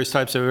with various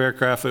types of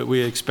aircraft that we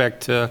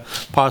expect to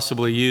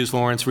possibly use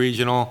Lawrence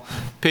Regional,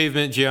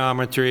 pavement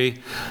geometry,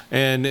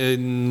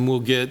 and we'll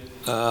get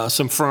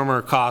some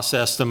firmer cost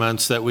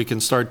estimates that we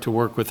can start to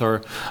work with our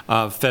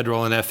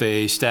federal and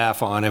FAA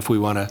staff on if we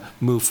want to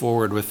move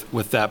forward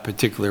with that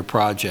particular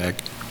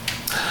project.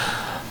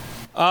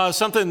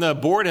 Something the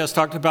board has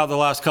talked about the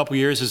last couple of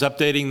years is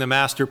updating the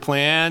master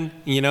plan.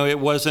 You know, it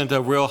wasn't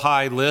a real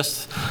high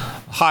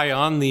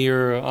on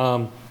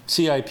your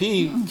CIP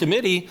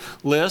committee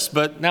list,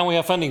 but now we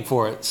have funding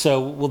for it,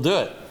 so we'll do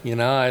it. You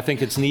know, I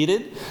think it's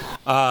needed.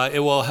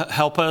 It will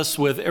help us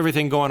with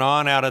everything going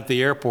on out at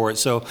the airport.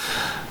 So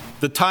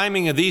the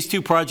timing of these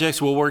two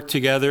projects will work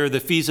together.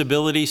 The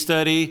feasibility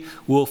study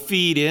will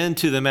feed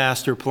into the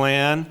master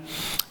plan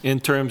in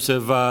terms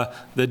of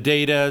the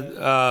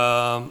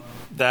data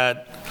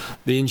that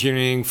the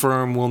engineering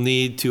firm will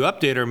need to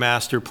update our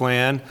master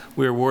plan.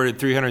 We were awarded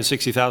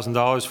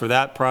 $360,000 for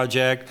that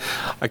project.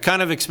 I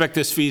kind of expect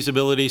this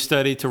feasibility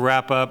study to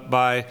wrap up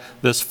by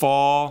this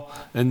fall,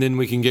 and then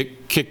we can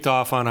get kicked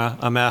off on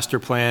a master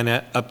plan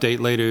update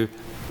later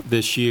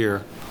this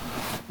year.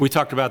 We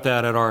talked about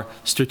that at our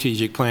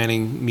strategic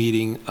planning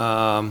meeting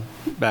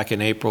back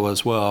in April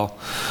as well.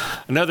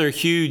 Another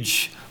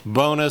huge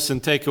bonus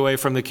and takeaway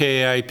from the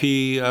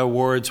KAIP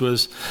awards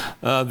was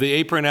the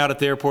apron out at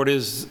the airport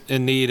is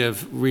in need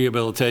of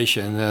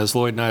rehabilitation. As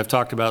Lloyd and I have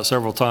talked about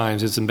several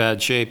times, it's in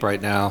bad shape right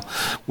now.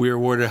 We were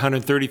awarded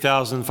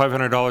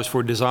 $130,500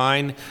 for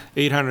design,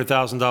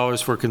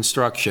 $800,000 for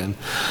construction.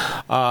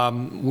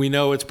 We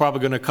know it's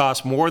probably going to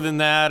cost more than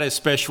that,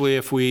 especially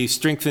if we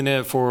strengthen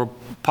it for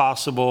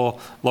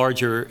possible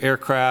larger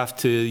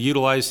aircraft to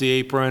utilize the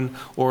apron,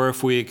 or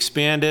if we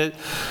expand it.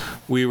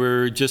 We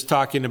were just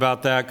talking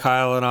about that,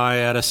 Kyle and I,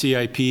 at a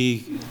CIP,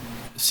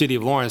 City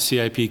of Lawrence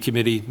CIP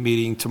committee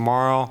meeting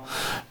tomorrow.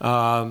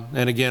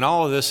 And again,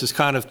 all of this is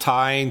kind of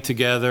tying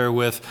together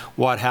with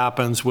what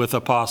happens with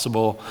a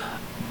possible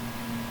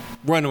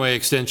runway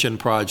extension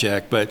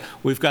project. But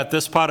we've got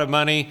this pot of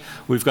money,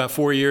 we've got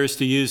 4 years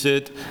to use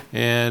it,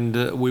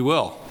 and we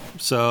will.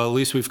 So at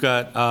least we've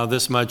got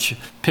this much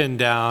pinned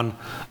down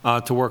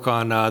to work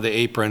on the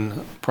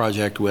apron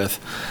project with.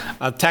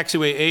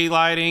 Taxiway A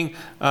lighting,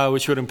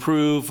 which would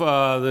improve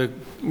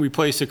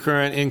replace the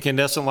current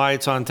incandescent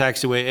lights on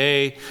Taxiway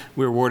A.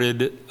 We were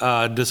awarded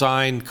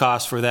design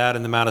costs for that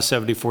in the amount of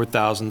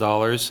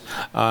 $74,000,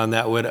 and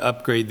that would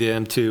upgrade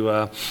them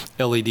to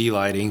LED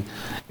lighting.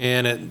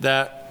 And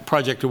that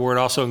project award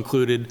also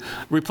included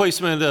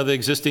replacement of the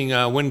existing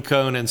wind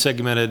cone and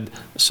segmented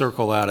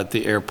circle out at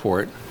the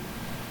airport.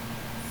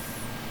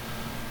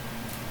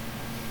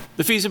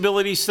 The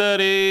feasibility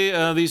study,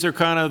 these are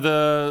kind of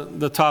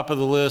the top of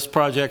the list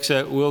projects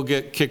that will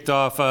get kicked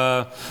off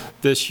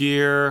this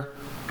year.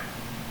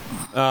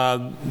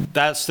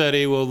 That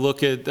study will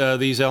look at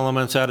these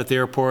elements out at the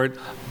airport.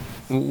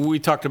 We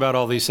talked about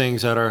all these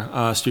things at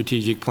our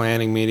strategic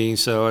planning meeting,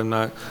 so I'm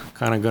not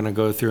kind of going to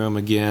go through them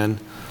again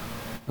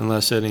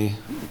unless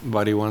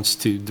anybody wants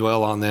to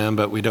dwell on them,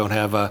 but we don't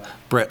have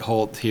Brett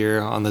Holt here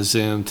on the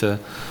Zoom to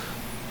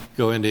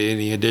go into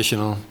any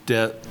additional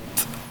depth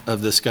of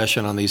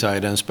discussion on these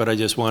items, but I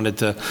just wanted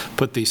to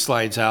put these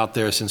slides out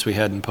there since we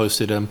hadn't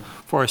posted them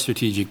for our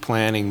strategic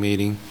planning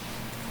meeting.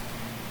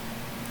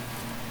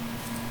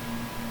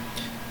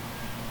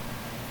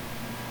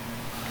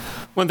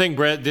 One thing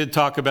Brett did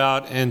talk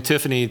about, and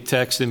Tiffany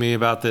texted me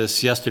about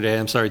this yesterday.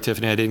 I'm sorry,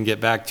 Tiffany, I didn't get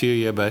back to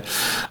you, but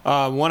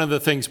one of the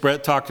things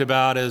Brett talked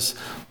about is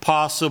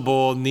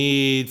possible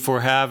need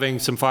for having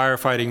some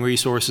firefighting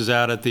resources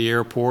out at the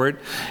airport.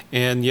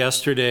 And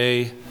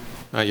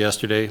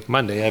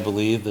Monday, I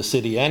believe, the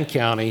city and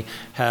county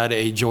had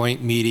a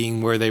joint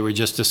meeting where they were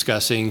just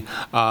discussing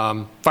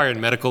fire and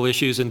medical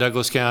issues in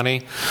Douglas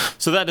County.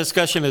 So that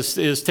discussion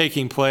is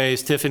taking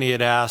place. Tiffany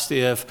had asked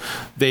if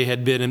they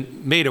had been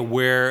made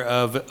aware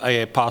of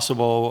a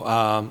possible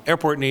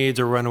airport needs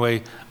or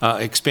runway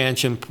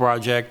expansion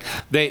project.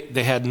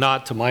 They had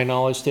not, to my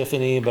knowledge,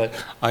 Tiffany, but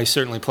I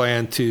certainly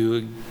plan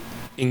to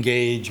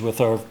engage with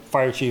our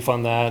fire chief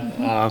on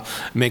that,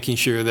 making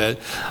sure that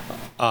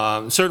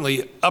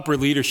certainly upper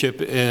leadership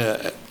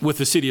with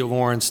the City of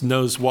Lawrence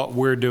knows what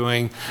we're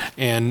doing,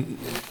 and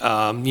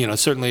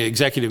certainly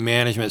executive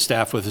management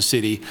staff with the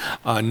city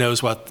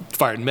knows what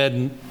Fire and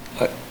Med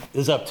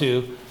is up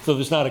to. So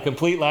there's not a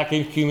complete lack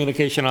of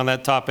communication on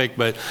that topic,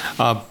 but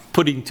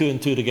putting two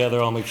and two together,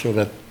 I'll make sure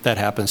that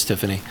happens,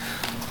 Tiffany.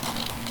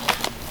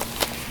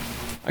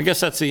 I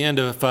guess that's the end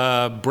of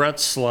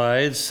Brett's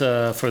slides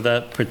for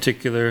that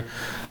particular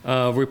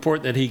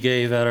report that he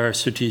gave at our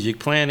strategic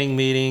planning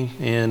meeting.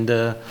 And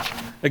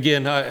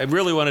again, I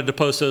really wanted to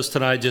post those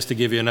tonight just to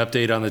give you an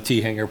update on the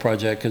T-hanger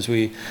project, because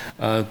we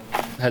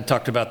had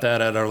talked about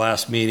that at our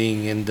last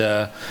meeting, and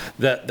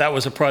that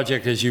was a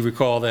project, as you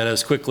recall, that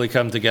has quickly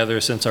come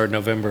together since our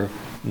November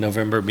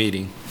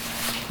meeting.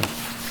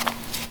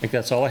 I think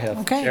that's all I have.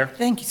 Okay, Chair?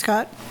 thank you,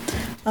 Scott.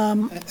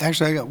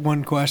 Actually, I got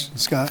one question,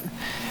 Scott.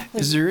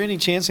 Is there any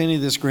chance any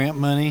of this grant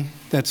money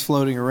that's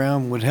floating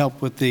around would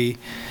help with the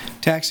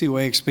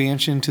taxiway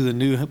expansion to the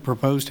new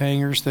proposed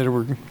hangars that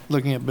we're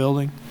looking at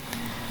building?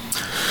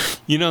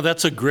 You know,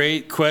 that's a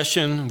great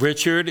question,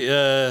 Richard.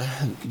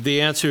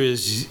 The answer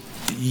is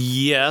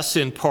yes,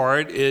 in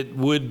part. It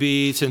would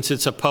be, since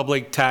it's a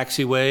public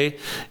taxiway,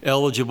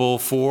 eligible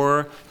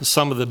for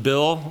some of the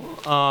bill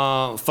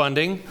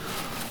funding.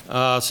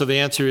 So the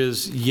answer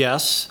is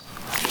yes.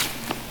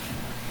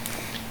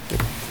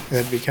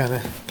 That'd be kind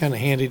of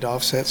handy to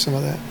offset some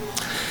of that.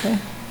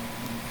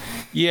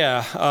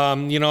 Yeah,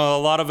 you know,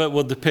 a lot of it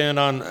will depend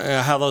on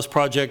how those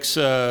projects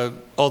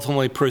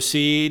ultimately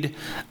proceed,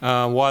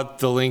 what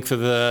the length of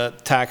the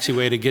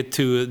taxiway to get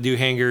to new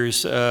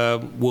hangars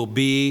will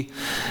be,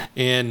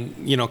 and,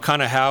 you know,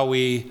 kind of how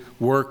we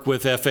work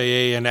with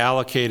FAA in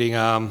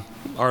allocating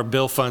our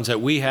bill funds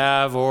that we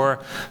have,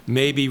 or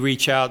maybe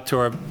reach out to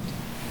our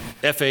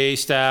FAA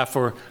staff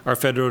or our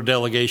federal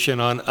delegation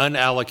on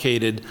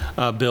unallocated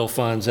bill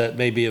funds that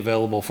may be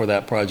available for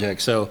that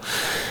project. So,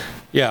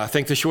 yeah, I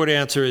think the short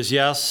answer is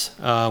yes.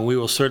 We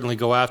will certainly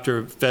go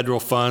after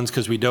federal funds,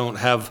 because we don't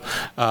have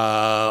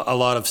a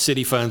lot of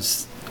city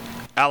funds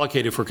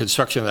allocated for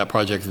construction of that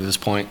project at this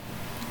point.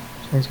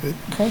 Sounds good.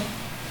 Okay.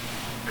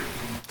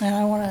 And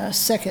I want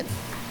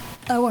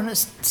to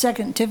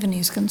second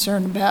Tiffany's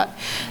concern about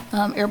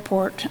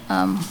airport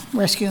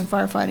rescue and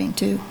firefighting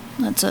too.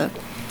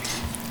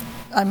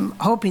 I'm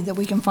hoping that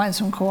we can find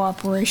some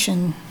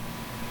cooperation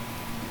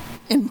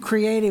in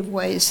creative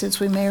ways, since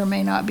we may or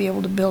may not be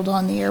able to build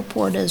on the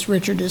airport, as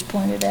Richard has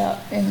pointed out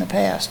in the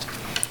past.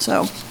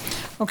 So,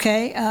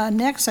 okay,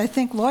 next, I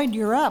think, Lloyd,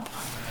 you're up.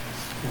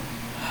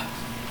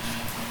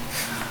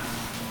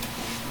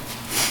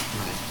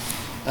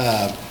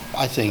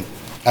 I think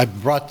I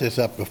brought this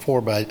up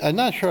before, but I'm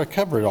not sure I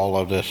covered all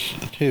of this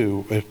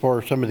too, as far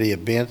as some of the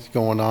events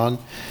going on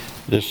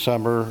this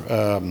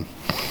summer.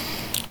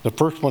 The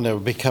first one that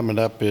will be coming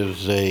up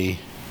is well,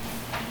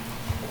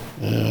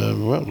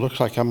 it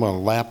looks like I'm going to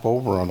lap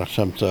over on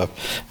some stuff.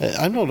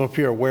 I don't know if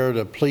you're aware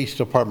the police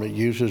department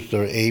uses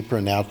their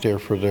apron out there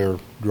for their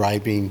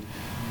driving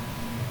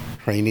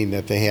training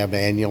that they have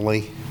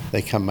annually.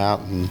 They come out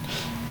and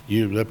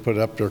they put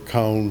up their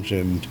cones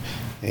and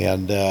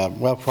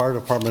well, fire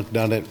department's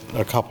done it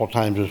a couple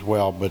times as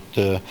well, but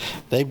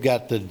they've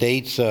got the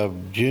dates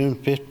of June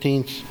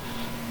 15th,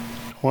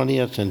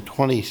 20th, and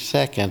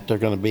 22nd. They're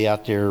going to be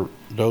out there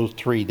those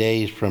 3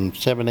 days from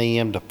 7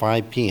 a.m. to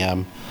 5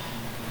 p.m.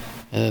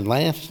 And then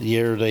last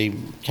year, they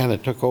kind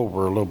of took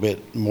over a little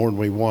bit more than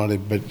we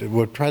wanted, but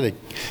we'll try to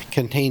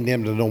contain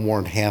them to no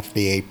more than half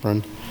the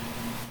apron.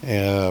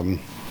 And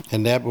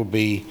that will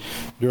be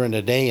during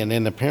the day. And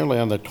then apparently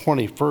on the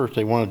 21st,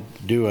 they want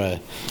to do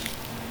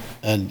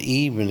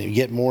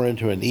get more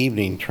into an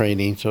evening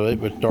training. So it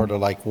would start at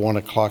like 1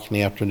 o'clock in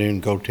the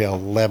afternoon, go till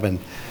 11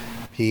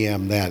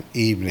 p.m. that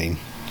evening.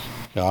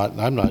 So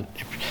I'm not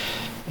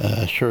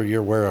sure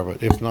you're aware of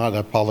it. If not, I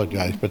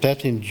apologize. But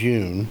that's in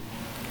June.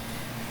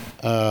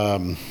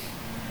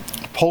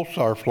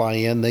 Pulsar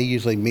fly-in, they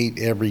usually meet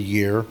every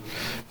year.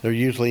 They're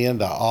usually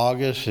into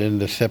August and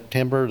into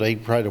September. They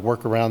try to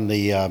work around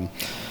the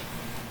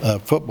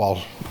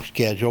football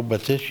schedule,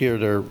 but this year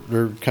they're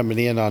coming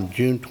in on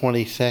June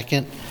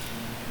 22nd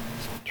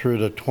through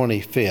the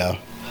 25th,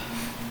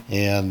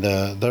 and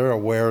they're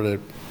aware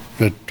that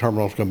the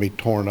terminal's going to be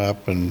torn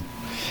up, and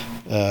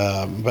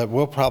but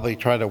we'll probably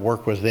try to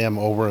work with them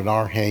over in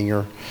our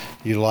hangar,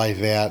 utilize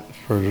that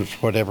for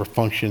whatever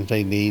functions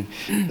they need.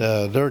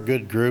 They're a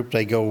good group.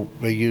 They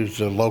use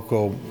the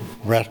local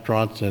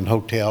restaurants and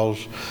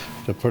hotels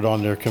to put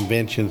on their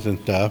conventions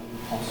and stuff.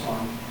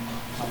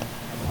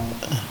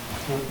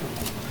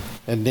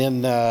 And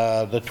then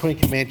the Twin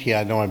Comanche,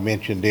 I know I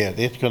mentioned it.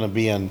 It's going to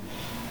be on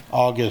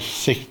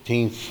August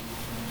 16th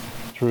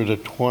through the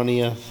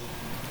 20th.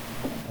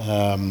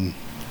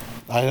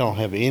 I don't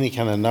have any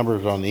kind of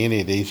numbers on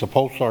any of these. The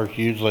Pulsars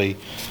usually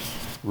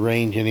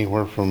range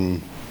anywhere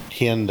from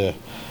 10 to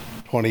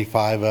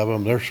 25 of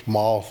them. They're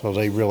small, so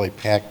they really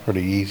pack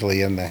pretty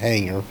easily in the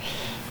hangar.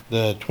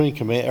 The Twin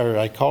Comanche, or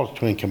I call it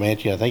Twin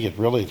Comanche, I think it's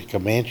really the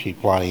Comanche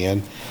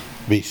fly-in,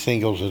 be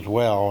singles as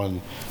well,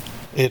 and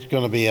it's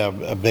going to be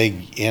a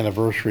big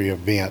anniversary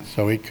event,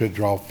 so it could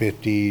draw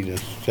 50 to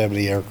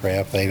 70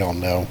 aircraft. They don't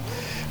know.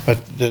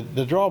 But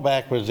the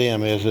drawback with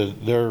them is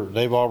that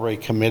they've already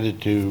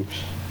committed to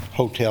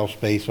hotel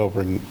space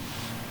over in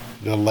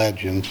the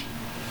Legends.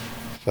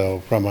 So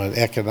from an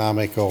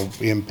economical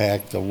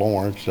impact to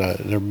Lawrence,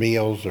 their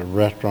meals, their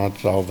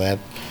restaurants, all that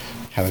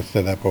kind of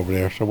set up over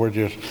there. So we're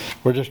just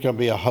going to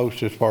be a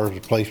host as far as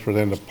a place for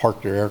them to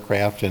park their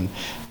aircraft, and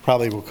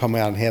probably will come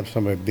out and have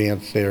some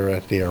events there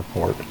at the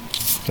airport.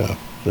 So.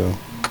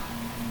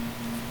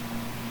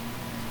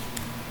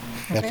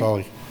 That's Okay.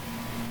 all,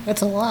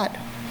 That's a lot.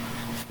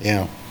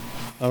 yeah.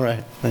 All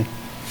right, thanks.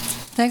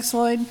 Thanks,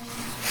 Lloyd.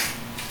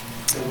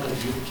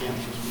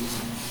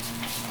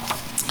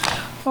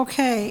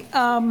 Okay,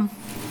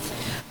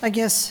 I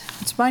guess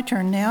it's my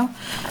turn now.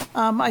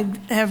 I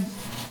have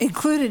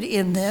included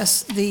in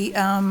this the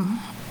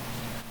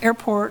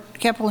Airport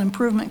Capital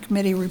Improvement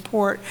Committee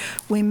report.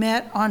 We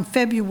met on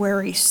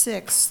February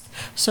 6th,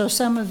 so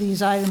some of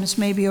these items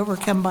may be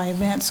overcome by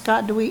events.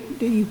 Scott,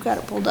 you've got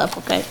it pulled up,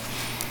 okay.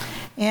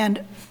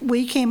 And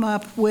we came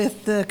up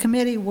with, the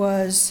committee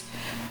was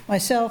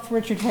myself,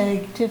 Richard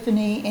Haig,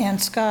 Tiffany,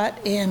 and Scott,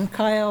 and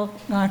Kyle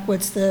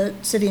Knockwitz, the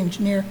city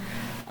engineer,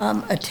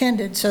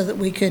 attended so that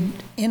we could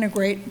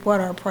integrate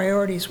what our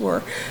priorities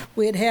were.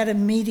 We had had a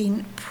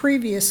meeting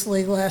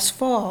previously last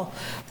fall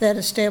that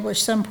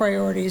established some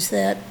priorities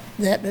that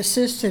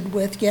assisted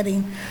with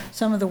getting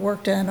some of the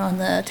work done on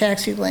the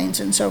taxi lanes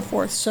and so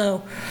forth.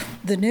 So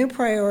the new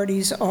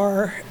priorities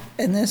are,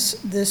 and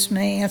this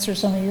may answer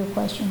some of your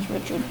questions,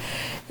 Richard,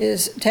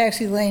 is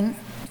taxi lane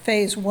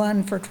phase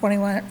 1 for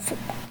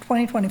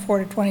 2024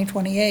 to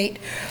 2028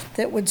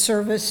 that would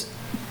service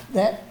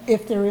that,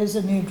 if there is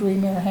a new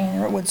Dream Air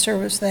hangar, it would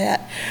service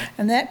that.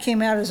 And that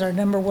came out as our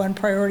number one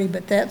priority,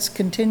 but that's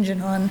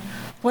contingent on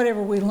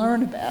whatever we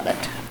learn about it.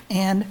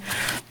 And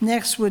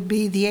next would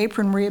be the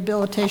apron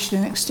rehabilitation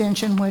and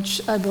extension,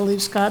 which I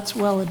believe Scott's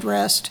well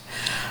addressed.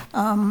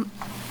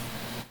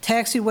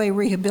 Taxiway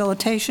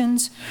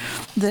rehabilitations,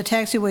 the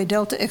taxiway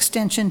delta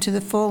extension to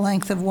the full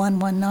length of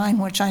 119,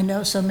 which I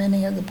know so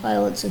many of the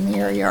pilots in the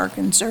area are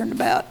concerned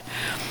about.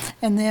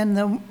 And then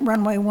the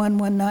runway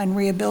 119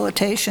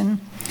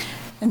 rehabilitation,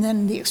 and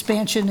then the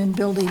expansion and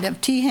building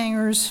of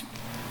T-hangars,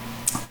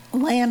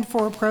 land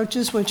for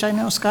approaches, which I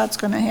know Scott's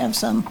going to have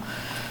some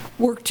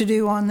work to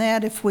do on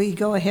that if we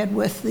go ahead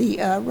with the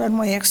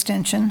runway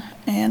extension,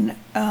 and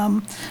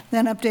then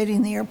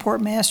updating the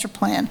airport master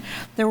plan.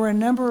 There were a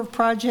number of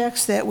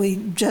projects that we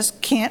just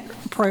can't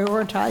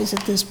prioritize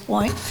at this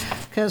point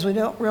because we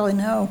don't really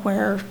know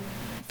where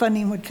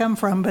funding would come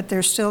from, but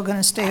they're still going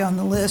to stay on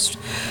the list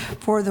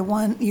for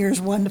the years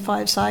 1 to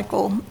 5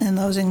 cycle, and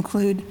those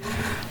include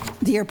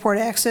the airport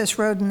access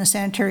road and the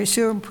sanitary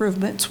sewer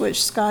improvements,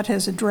 which Scott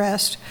has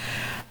addressed,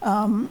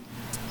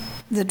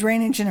 the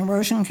drainage and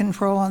erosion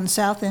control on the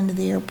south end of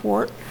the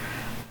airport,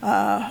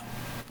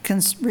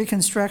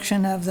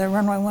 reconstruction of the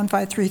runway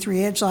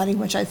 1533 edge lighting,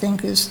 which I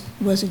think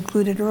was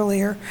included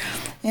earlier,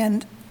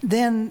 and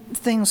then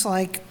things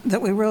like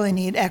that we really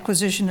need,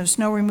 acquisition of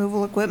snow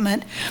removal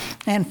equipment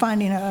and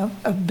finding a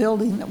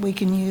building that we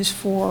can use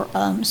for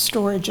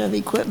storage of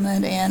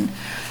equipment and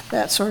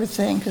that sort of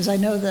thing, because I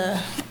know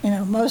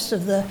most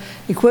of the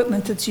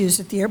equipment that's used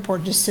at the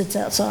airport just sits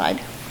outside.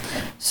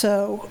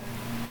 So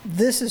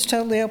this is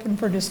totally open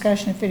for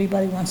discussion. If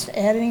anybody wants to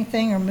add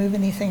anything or move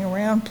anything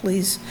around,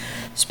 please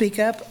speak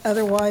up.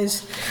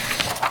 Otherwise,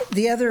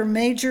 the other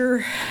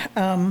major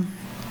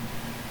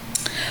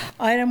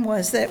item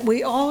was that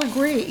we all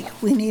agree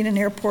we need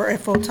a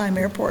full-time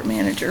airport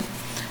manager.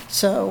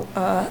 So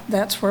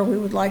that's where we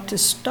would like to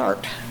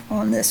start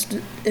on this,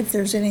 if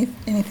there's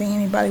anything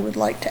anybody would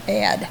like to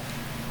add.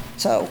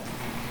 So.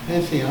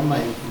 Nancy, I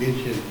might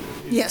mention.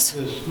 Yes.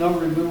 The snow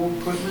removal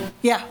equipment?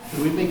 Yeah.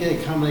 Do we make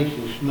a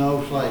combination of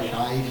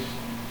snow/ice?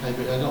 I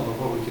don't know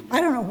what we could.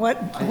 I don't know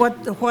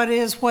what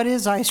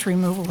is ice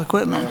removal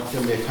equipment. It's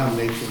going to be a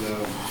combination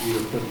of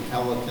either putting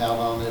pellets out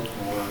on it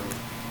or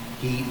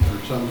heat or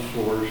some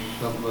source,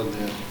 something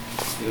that,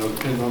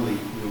 depending on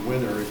the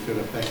winter, it could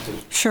affect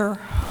us Sure.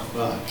 a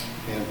bunch.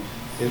 And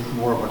it's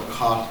more of a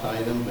cost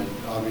item, but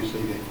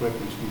obviously the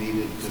equipment's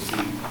needed to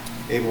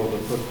be able to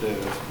put the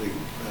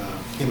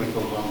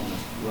chemicals on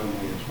the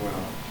runway as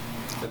well.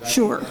 But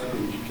Sure. I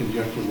think in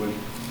conjunction with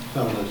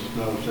some of the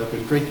snow stuff,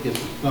 it's great to get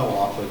the snow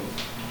off, but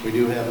we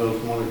do have those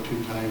 1 or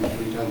 2 times,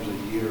 3 times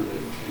a year that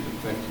it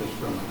affects us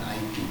from an ice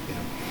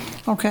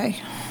standpoint. Okay.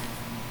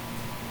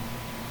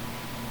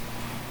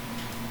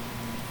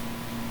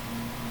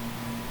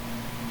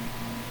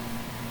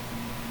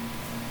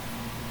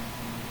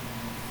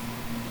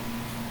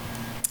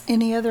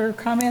 Any other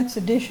comments,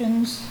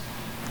 additions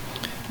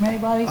from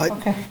anybody?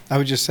 Okay. I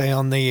would just say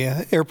on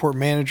the airport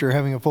manager,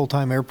 having a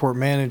full-time airport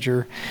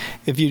manager,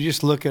 if you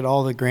just look at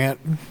all the grant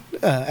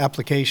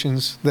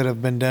applications that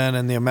have been done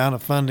and the amount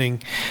of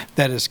funding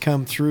that has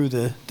come through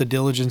the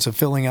diligence of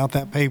filling out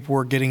that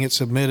paperwork, getting it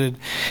submitted,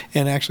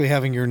 and actually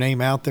having your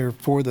name out there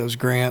for those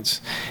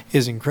grants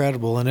is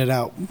incredible, and it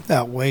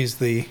outweighs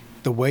the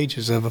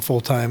wages of a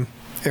full-time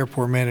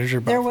airport manager.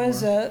 There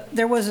was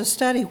a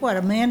study,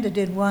 Amanda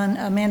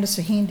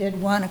Saheen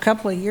did one a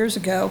couple of years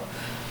ago,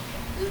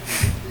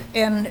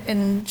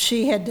 and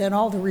she had done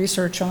all the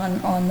research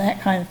on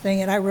that kind of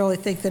thing, and I really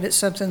think that it's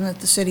something that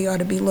the city ought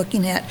to be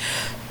looking at.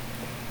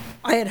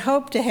 I had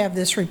hoped to have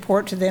this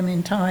report to them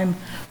in time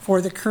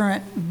for the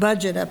current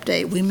budget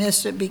update. We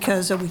missed it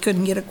because we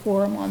couldn't get a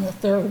quorum on the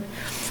 3rd.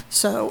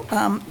 So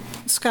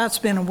Scott's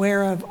been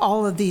aware of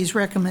all of these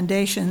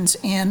recommendations,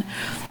 and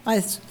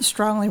I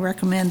strongly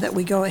recommend that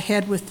we go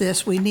ahead with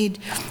this. We need,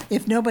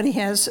 if nobody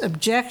has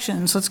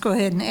objections, let's go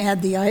ahead and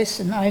add the ice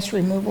and ice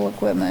removal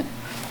equipment.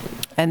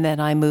 And then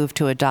I move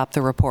to adopt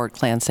the report,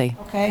 Clancy.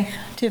 Okay,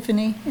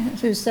 Tiffany,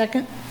 who's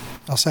second?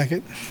 I'll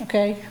second.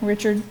 Okay,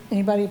 Richard,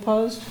 anybody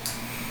opposed?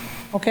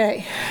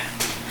 Okay.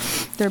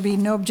 There be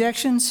no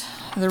objections,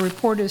 the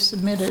report is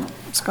submitted.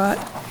 Scott?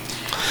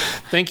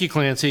 Thank you,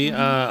 Clancy.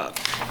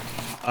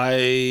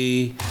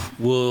 I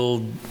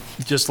will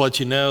just let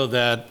you know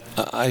that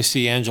I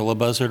see Angela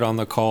Buzzard on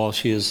the call.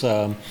 She is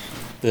the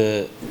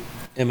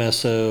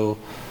MSO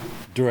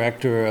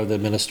Director of the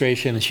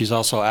Administration, and she's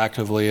also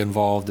actively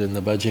involved in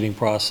the budgeting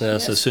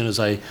process. Yes. As soon as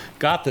I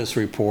got this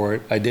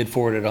report, I did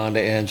forward it on to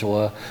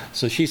Angela,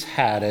 so she's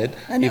had it,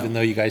 I know. even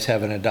though you guys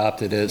haven't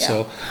adopted it. Yeah.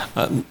 So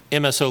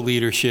MSO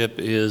leadership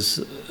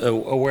is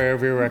aware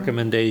of your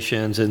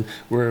recommendations, and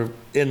we're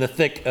in the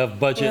thick of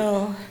budget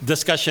Well-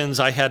 discussions.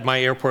 I had my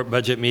airport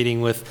budget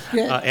meeting with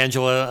Good.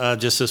 Angela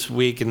just this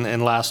week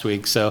and last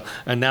week. So,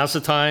 and now's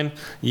the time.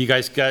 You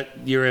guys got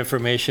your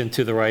information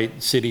to the right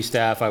city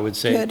staff, I would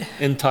say, Good.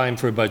 in time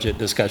for budget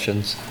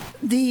discussions.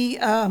 The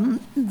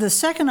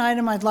second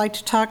item I'd like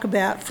to talk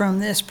about from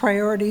this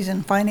Priorities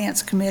and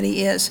Finance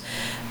Committee is,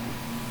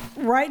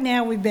 right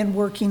now we've been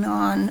working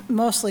on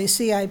mostly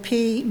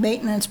CIP,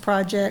 maintenance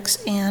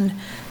projects, and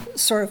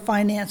sort of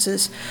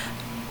finances.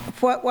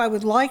 What I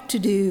would like to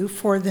do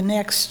for the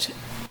next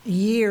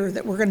year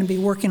that we're going to be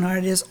working on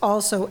it is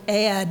also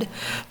add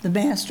the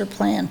master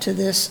plan to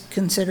this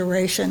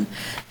consideration.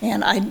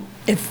 And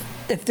if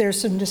there's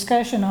some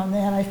discussion on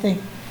that, I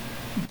think,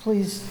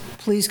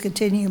 please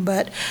continue,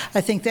 but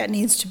I think that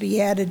needs to be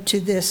added to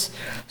this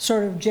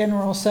sort of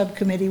general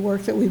subcommittee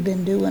work that we've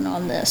been doing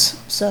on this.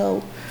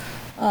 So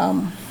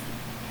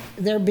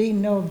there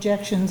being no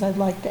objections, I'd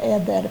like to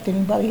add that. If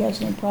anybody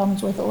has any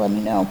problems with it, let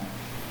me know.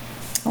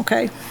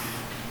 Okay.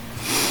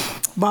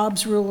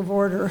 Bob's rule of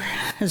order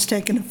has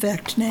taken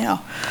effect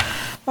now.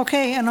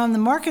 Okay, and on the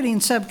marketing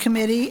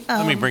subcommittee.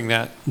 Let me bring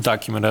that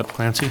document up,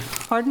 Clancy.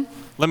 Pardon?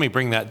 Let me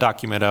bring that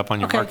document up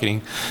on your Okay.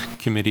 marketing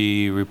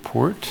committee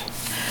report.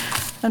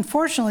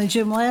 Unfortunately,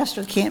 Jim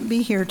Laster can't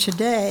be here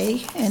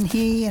today, and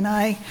he and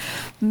I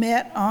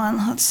met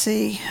on, let's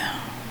see,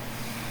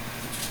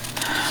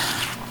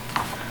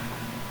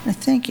 I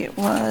think it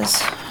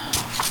was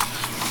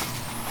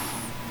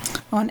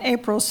on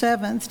April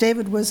 7th.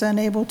 David was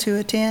unable to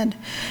attend,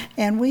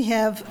 and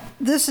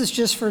this is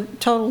just for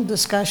total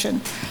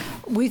discussion.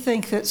 We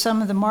think that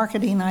some of the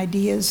marketing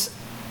ideas,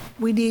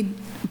 we need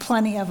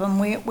plenty of them.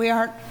 We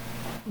aren't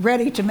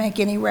ready to make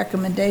any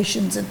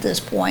recommendations at this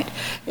point.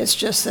 It's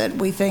just that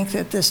we think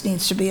that this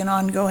needs to be an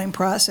ongoing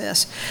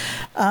process.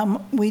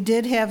 We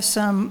did have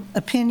some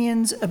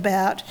opinions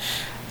about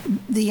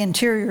the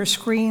interior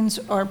screens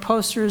or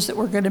posters that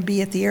were going to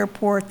be at the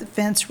airport, the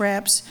fence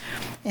wraps,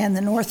 and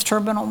the north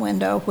terminal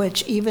window,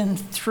 which even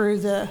through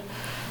the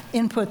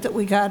input that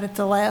we got at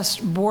the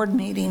last board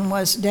meeting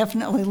was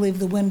definitely leave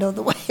the window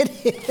the way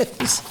it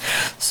is.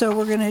 So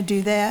we're going to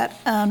do that.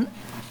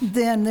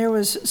 Then there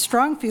was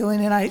strong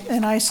feeling,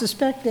 and I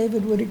suspect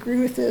David would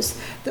agree with this,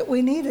 that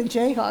we need a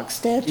Jayhawk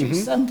statue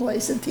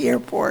someplace at the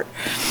airport.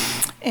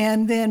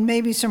 And then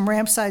maybe some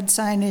rampside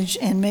signage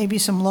and maybe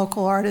some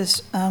local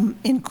artist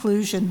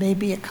inclusion,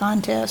 maybe a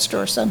contest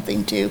or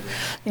something to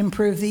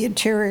improve the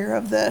interior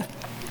of the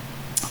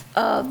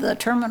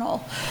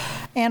terminal.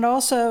 And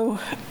also,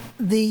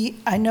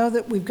 I know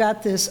that we've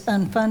got this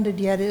unfunded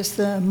yet, is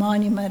the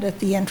monument at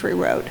the entry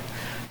road.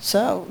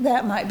 So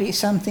that might be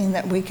something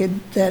that we could,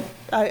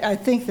 I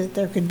think that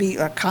there could be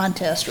a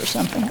contest or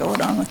something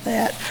going on with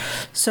that.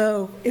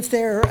 So if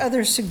there are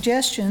other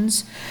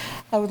suggestions,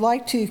 I would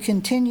like to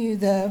continue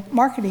the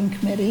marketing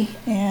committee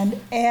and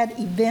add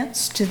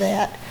events to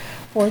that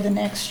for the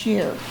next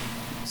year.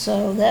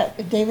 So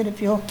that, David,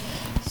 if you'll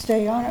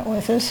stay on it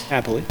with us.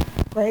 Happily.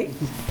 Great.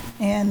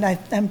 And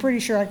I'm pretty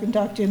sure I can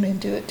talk Jim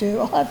into it too.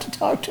 I'll have to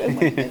talk to him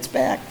when he gets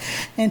back.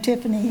 And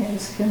Tiffany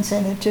has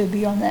consented to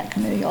be on that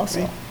committee also.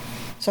 Great.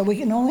 So we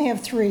can only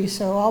have 3,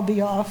 so I'll be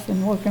off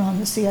and working on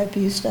the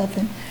CIP stuff,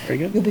 and Very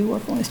good. you'll be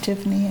working with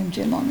Tiffany and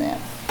Jim on that.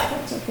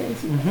 That's okay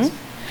with you guys?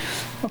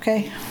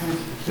 Okay,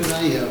 Could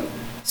I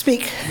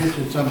speak.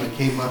 mention something that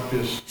came up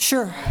this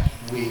Sure.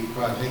 week,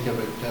 or I think of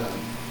it,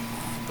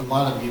 a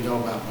lot of you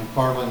know about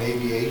McFarland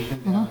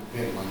Aviation down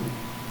in Finland.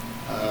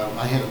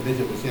 I had a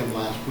visit with them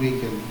last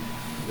week, and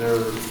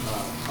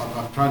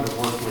I'm trying to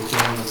work with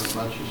them on a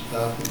bunch of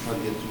stuff and try to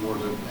get some more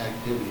of the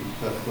activity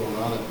stuff going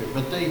on up here.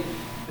 But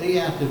they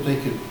asked if they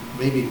could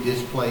maybe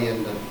display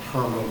in the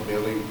terminal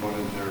building one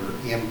of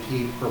their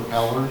MT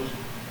propellers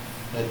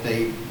that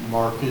they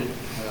market.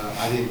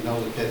 I didn't know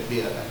that'd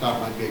be I thought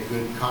it might be a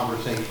good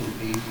conversation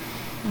piece.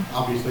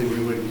 Obviously,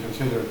 we wouldn't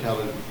consider it until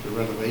the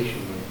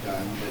renovation was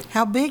done. But,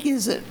 How big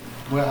is it?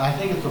 well, I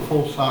think it's a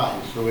full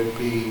size, so it'd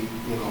be,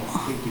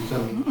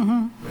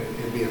 60-something.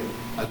 It'd be,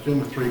 I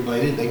assume a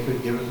 3-bladed. They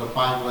could give us a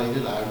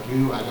 5-bladed. I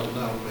don't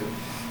know, but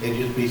it'd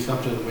just be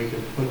something that we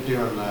could put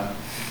there in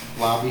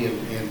lobby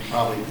and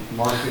probably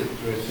market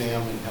with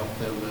them and help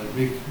them,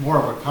 be more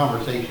of a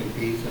conversation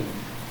piece and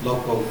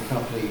local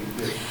company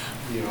that,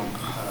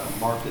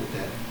 market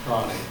that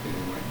product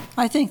anyway.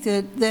 I think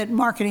that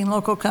marketing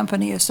local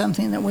company is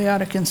something that we ought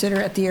to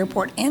consider at the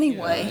airport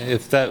anyway.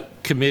 If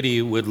that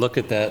committee would look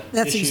at that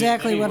That's issue,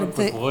 exactly maybe what work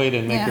with Lloyd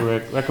and make a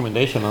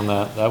recommendation on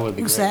that, that would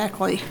be great.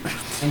 Exactly.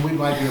 And we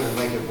might be able to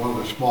make it one of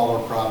the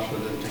smaller props so it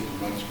doesn't take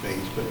as much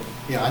space, but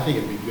yeah, I think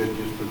it'd be good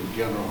just for the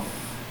general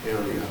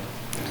area.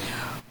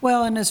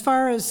 Well, and as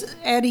far as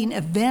adding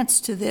events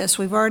to this,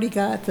 we've already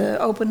got the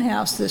open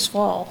house this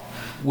fall.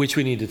 Which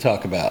we need to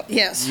talk about.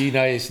 Yes. You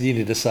guys need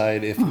to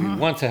decide if we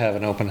want to have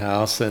an open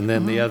house, and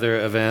then the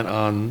other event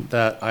on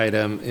that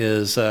item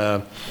is,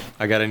 I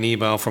got an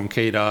email from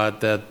KDOT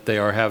that they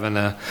are having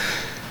a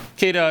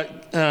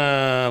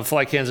KDOT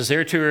Fly Kansas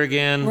Air Tour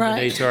again. Right.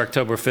 The dates are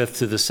October 5th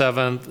to the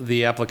 7th.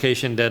 The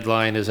application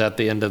deadline is at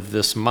the end of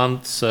this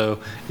month, so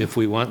if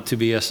we want to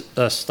be a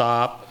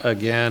stop,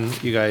 again,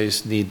 you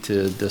guys need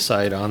to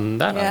decide on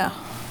that. Yeah.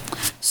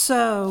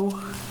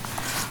 So,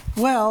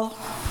 well,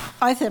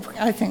 I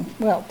think,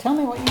 well, tell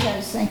me what you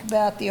guys think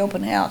about the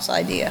open house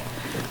idea.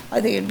 I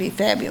think it'd be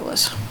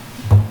fabulous.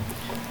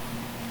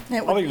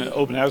 It would I think be. the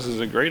open house is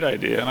a great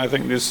idea, and I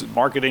think this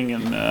marketing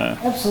and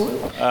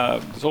Absolutely.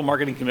 this whole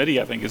marketing committee,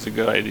 I think, is a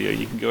good idea.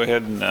 You can go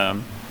ahead and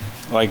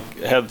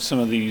have some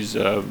of these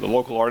the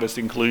local artist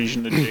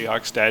inclusion, the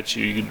Jayhawk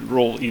statue. You could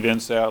roll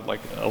events out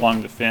like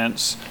along the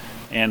fence,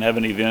 and have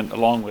an event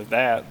along with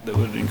that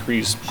would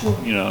increase,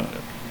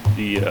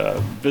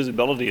 the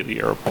visibility of the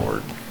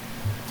airport.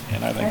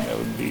 And I think that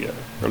would be a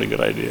really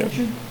good idea.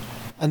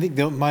 I think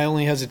my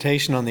only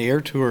hesitation on the air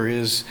tour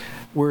is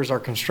where's our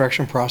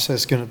construction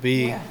process going to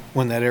be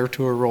when that air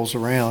tour rolls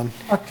around?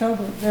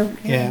 October.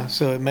 Yeah,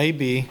 so it may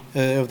be,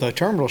 the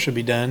terminal should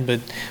be done, but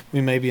we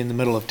may be in the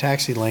middle of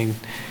taxi lane,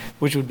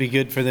 which would be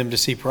good for them to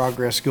see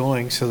progress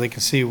going so they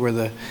can see where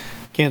the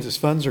Kansas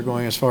funds are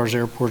going as far as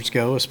airports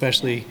go,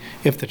 especially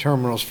if the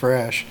terminal's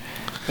fresh.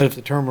 But if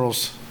the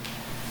terminal's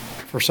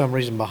for some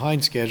reason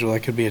behind schedule, that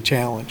could be a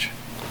challenge.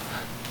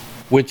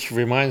 Which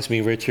reminds me,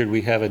 Richard,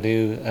 we have a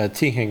new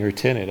T-hanger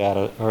tenant out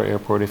at our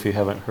airport. If you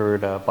haven't heard,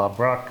 Bob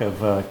Brock of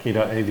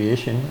KDOT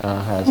Aviation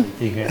has a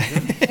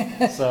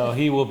T-hanger. So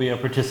he will be a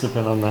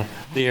participant on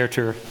the air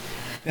tour.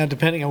 Now,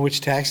 depending on which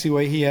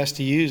taxiway he has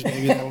to use,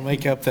 maybe that will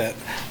make up that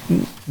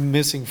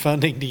missing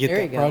funding to get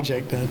There you that go.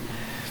 project done.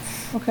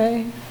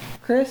 Okay.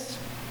 Chris,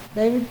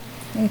 David,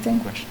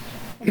 anything?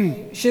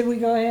 Okay. Should we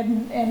go ahead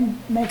and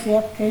make the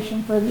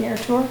application for the air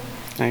tour?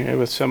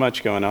 With so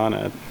much going on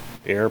at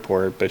the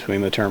airport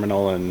between the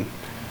terminal and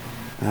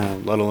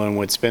let alone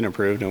what's been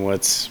approved and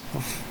what's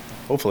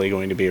hopefully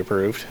going to be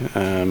approved,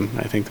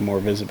 I think the more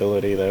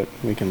visibility that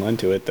we can lend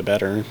to it, the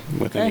better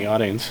within the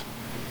audience.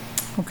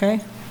 Okay.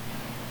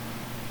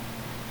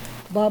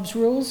 Bob's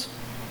rules?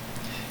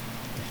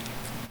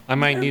 I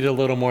might need a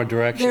little more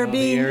direction on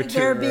the air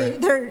tour.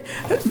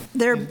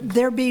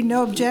 There be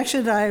no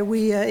objection.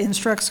 We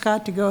instruct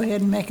Scott to go ahead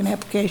and make an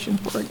application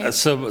for it.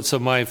 So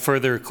my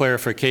further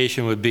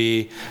clarification would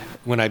be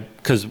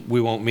because we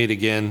won't meet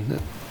again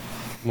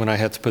when I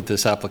have to put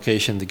this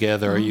application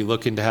together, are you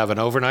looking to have an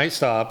overnight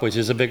stop, which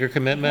is a bigger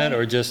commitment,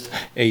 or just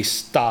a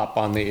stop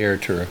on the air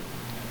tour?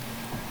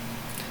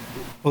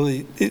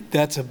 Well,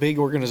 that's a big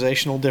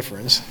organizational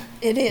difference.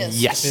 It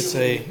is. Yes. It's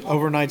a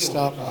overnight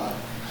stop.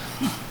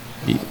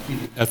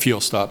 A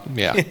fuel stop,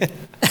 yeah.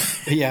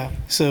 Yeah,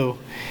 so,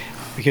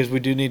 because we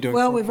do need to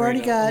Well, we've already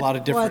incorporate a got, lot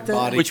of different what, the-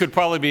 bodies. Which would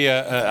probably be,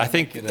 I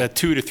think, a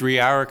 2 to 3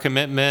 hour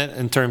commitment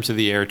in terms of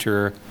the air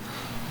tour.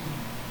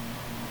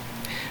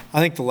 I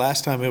think the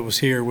last time it was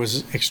here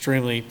was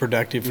extremely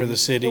productive for the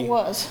city. It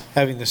was.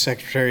 Having the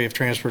Secretary of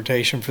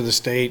Transportation for the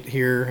state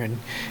here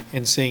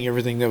and seeing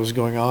everything that was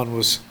going on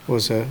was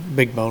a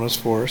big bonus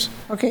for us.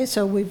 Okay,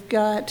 so we've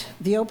got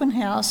the open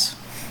house.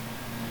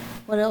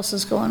 What else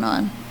is going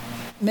on?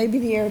 Maybe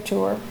the air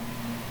tour.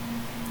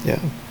 Yeah.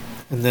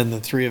 And then the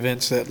 3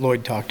 events that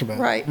Lloyd talked about.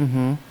 Right.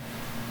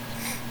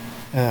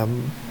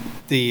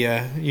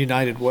 The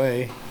United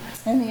Way.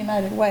 And the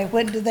United Way.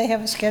 Do they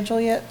have a schedule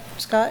yet,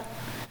 Scott?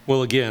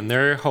 Well, again,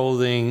 they're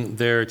holding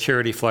their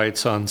charity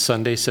flights on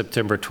Sunday,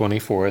 September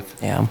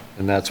 24th. Yeah.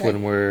 And that's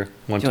when we're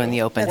want Doing to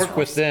the open work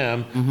with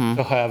them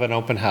to have an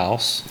open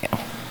house.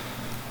 Yeah.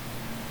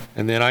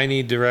 And then I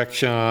need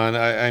direction on,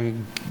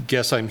 I'm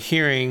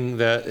hearing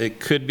that it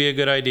could be a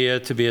good idea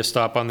to be a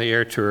stop on the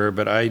air tour,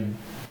 but I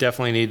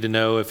definitely need to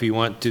know if you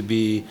want to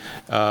be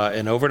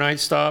an overnight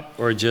stop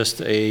or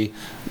just a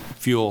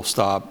fuel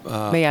stop.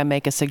 May I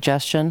make a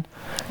suggestion?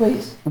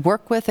 Please.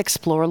 Work with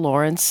Explore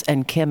Lawrence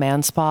and Kim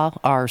Anspaugh,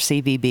 our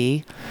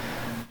CVB,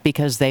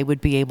 because they would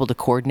be able to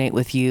coordinate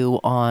with you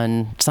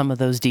on some of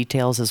those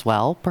details as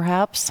well,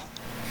 perhaps?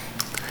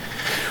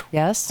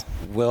 Yes?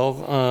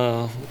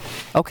 Well,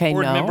 Okay,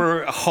 Board no.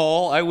 Member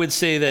Hall, I would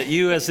say that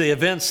you, as the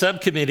event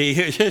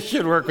subcommittee,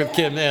 should work with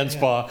Kim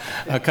Anspaugh,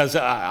 because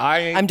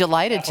I'm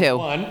delighted to.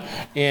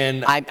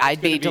 And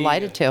I'd be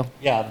delighted to.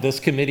 Yeah, this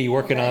committee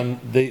working on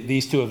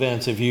these 2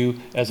 events, if you,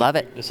 as a Love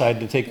group, it. decide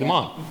to take them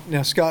on.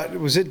 Now, Scott,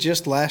 was it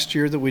just last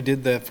year that we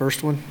did the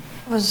first one?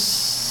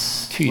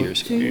 Was 2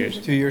 years ago.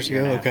 2 years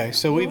ago? Okay,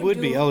 so we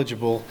would be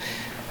eligible,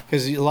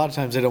 because a lot of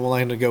times they don't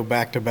want to go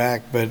back to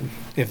back, but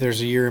if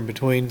there's a year in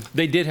between,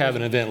 They did have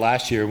an event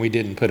last year, and we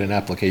didn't put an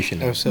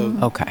application in. so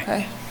Okay.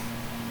 Okay.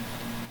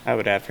 I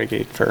would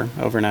advocate for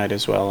overnight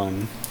as well,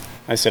 and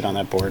I sit on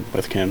that board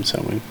with Kim,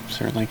 so we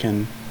certainly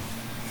can.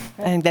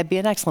 I think that'd be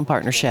an excellent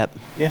partnership.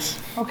 Yes.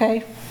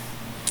 Okay.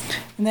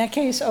 In that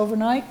case,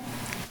 overnight,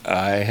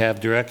 I have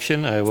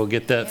direction. I will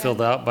get that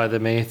filled out by the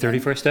May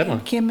 31st deadline.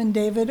 Kim and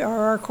David are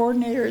our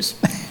coordinators.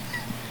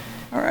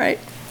 All right,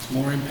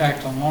 More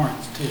impact on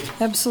Lawrence, too.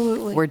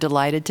 absolutely. We're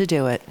delighted to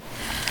do it.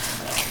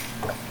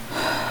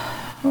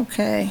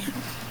 Okay.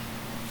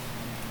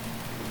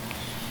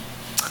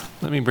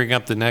 Let me bring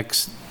up the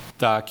next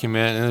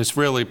document, and it's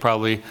really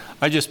probably,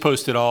 I just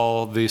posted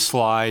all the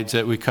slides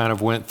that we kind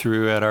of went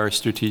through at our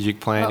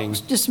strategic planning.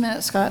 Oh, just a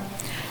minute, Scott.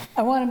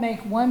 I want to make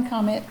one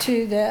comment,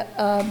 too,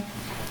 that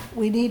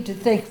we need to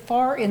think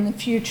far in the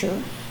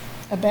future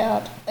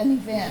about an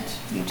event,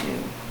 you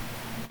two.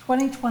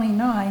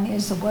 2029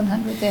 is the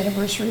 100th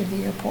anniversary of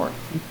the airport.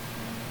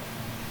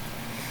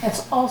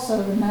 That's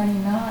also the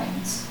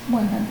 99's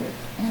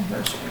 100th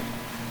anniversary.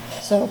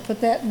 So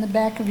put that in the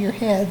back of your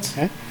heads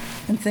Okay.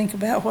 and think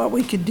about what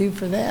we could do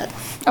for that.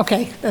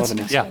 Okay, that's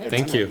enough. Yeah,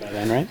 thank you. By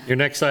then, right? Your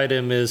next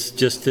item is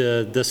just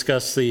to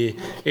discuss the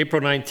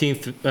April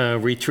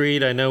 19th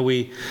retreat. I know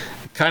we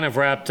kind of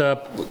wrapped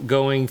up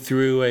going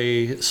through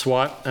a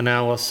SWOT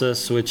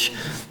analysis, which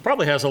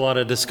probably has a lot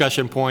of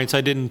discussion points.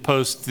 I didn't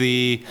post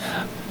the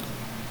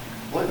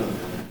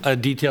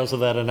details of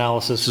that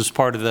analysis as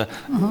part of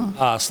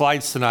the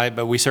slides tonight,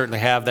 but we certainly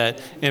have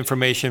that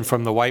information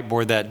from the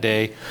whiteboard that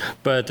day.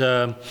 But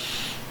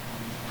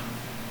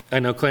I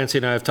know Clancy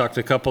and I have talked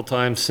a couple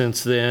times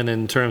since then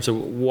in terms of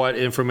what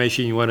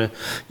information you want to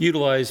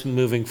utilize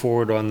moving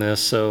forward on this,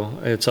 so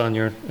it's on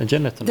your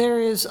agenda tonight. There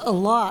is a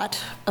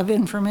lot of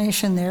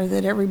information there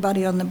that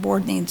everybody on the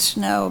board needs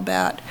to know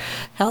about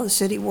how the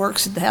city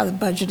works and how the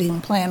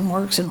budgeting plan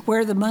works and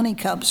where the money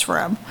comes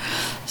from,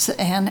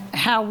 and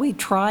how we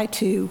try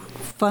to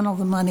funnel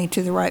the money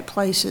to the right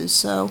places.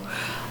 So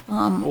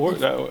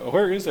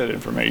Where is that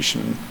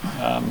information?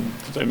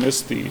 Because I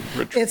missed the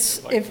retreat.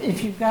 it's,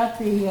 if you've got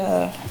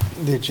the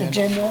the agenda.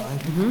 agenda,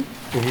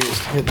 If you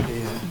just hit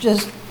the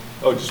just,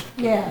 Oh, just,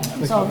 yeah,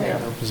 it's all there.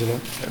 arrow, is it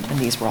up? And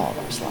these were all of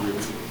our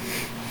slides.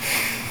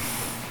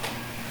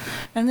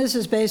 And this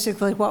is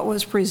basically what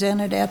was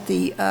presented at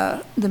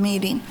the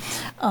meeting.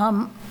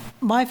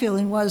 My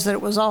feeling was that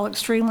it was all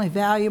extremely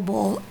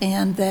valuable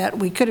and that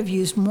we could have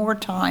used more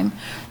time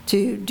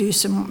to do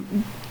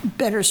some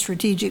better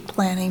strategic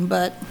planning,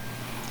 but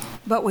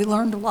we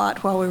learned a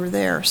lot while we were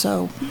there,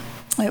 so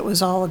it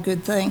was all a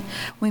good thing.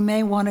 We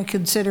may want to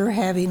consider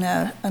having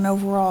an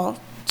overall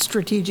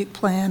strategic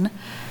planning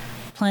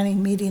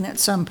meeting at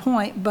some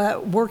point,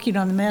 but working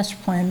on the master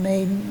plan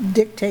may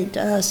dictate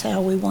to us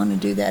how we want to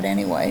do that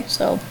anyway,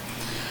 so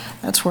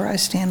that's where I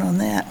stand on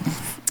that.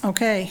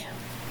 Okay.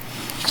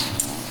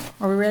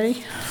 Are we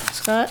ready,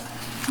 Scott?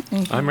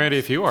 Anything? I'm ready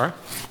if you are.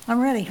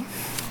 I'm ready.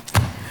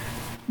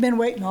 Been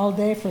waiting all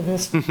day for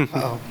this.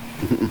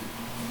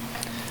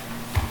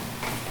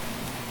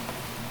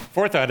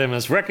 Fourth item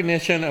is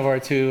recognition of our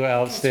two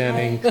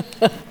outstanding.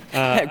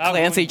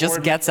 Clancy just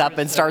board gets up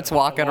members and starts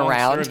walking that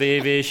around. serve the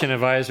Aviation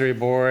Advisory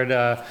Board.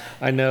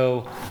 I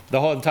know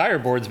the whole entire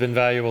board's been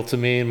valuable to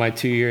me in my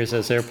 2 years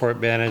as airport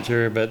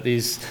manager, but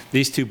these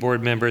two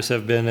board members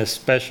have been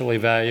especially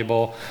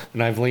valuable,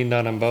 and I've leaned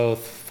on them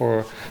both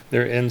for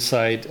their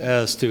insight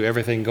as to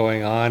everything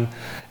going on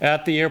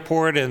at the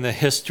airport and the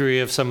history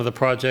of some of the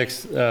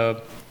projects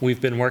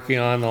we've been working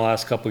on the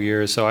last couple of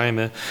years. So I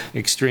am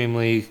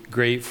extremely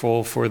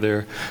grateful for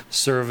their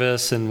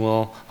service, and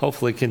will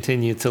hopefully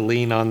continue to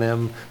lean on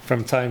them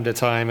from time to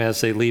time as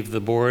they leave the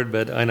board.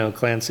 But I know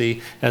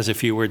Clancy has a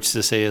few words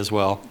to say as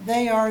well.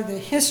 They are the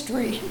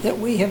history that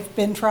we have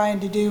been trying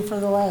to do for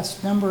the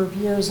last number of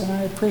years, and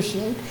I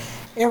appreciate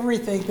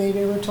everything they've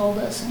ever told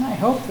us, and I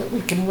hope that we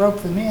can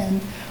rope them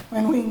in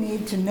when we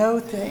need to know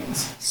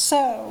things.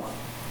 So,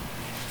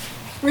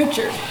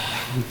 Richard,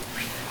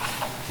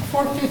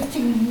 for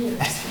 15 years.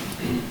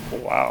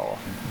 wow.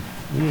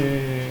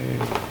 And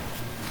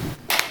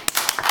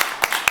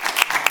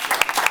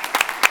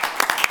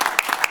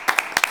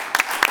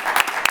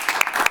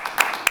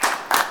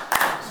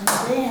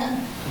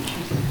Dan,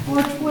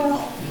 for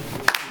 12.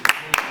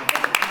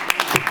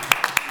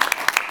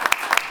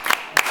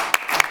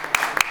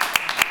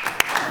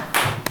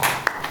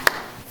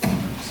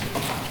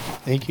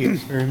 Thank you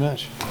very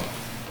much.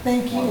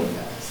 Thank you.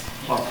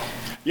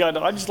 Yeah,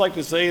 I'd just like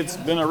to say it's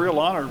been a real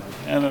honor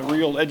and a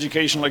real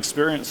educational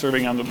experience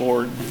serving on the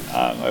board.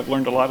 I've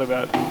learned a lot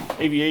about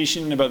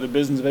aviation, about the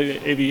business of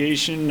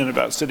aviation, and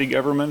about city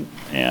government,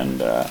 and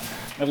met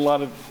a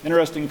lot of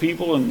interesting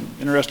people and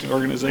interesting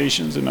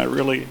organizations, and I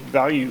really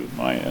value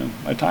my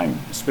time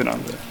spent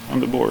on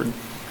the board.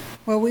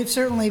 Well, we've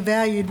certainly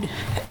valued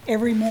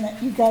every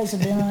minute you guys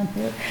have been on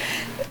here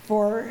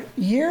for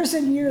years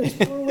and years.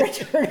 Poor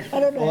Richard, I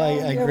don't know. Well,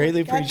 how I you ever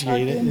greatly got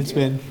appreciate tucked it.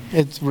 into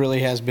It really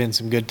has been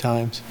some good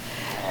times.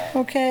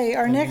 Okay,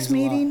 our next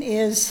meeting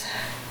is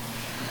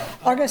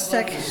August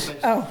 2nd.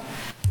 Oh,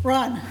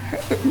 Ron,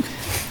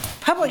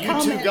 public You two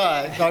comment.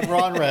 guys, I'm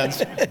Ron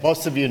Renz,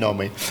 most of you know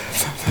me.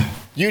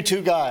 You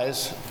two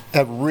guys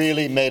have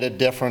really made a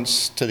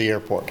difference to the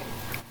airport.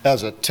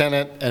 As a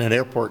tenant and an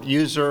airport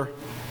user,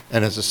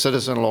 and as a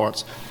citizen of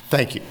Lawrence,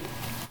 thank you.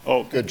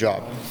 Oh, Good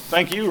job.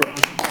 thank you, Ron.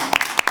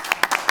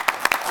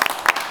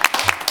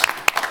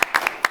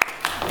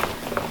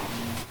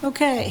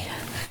 Okay,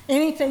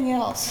 anything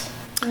else?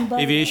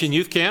 Anybody Aviation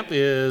Youth Camp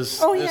is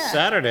Oh, this yeah.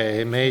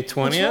 Saturday, May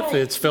 20th. right.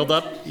 It's filled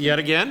up yet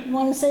again.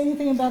 Want to say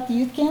anything about the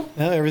youth camp?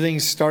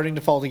 Everything's starting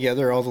to fall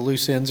together. All the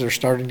loose ends are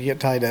starting to get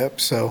tied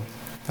up. So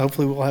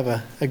hopefully we'll have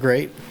a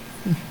great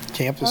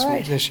camp All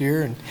right. this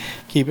year and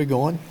keep it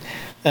going.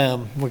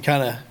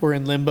 We're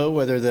in limbo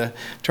whether the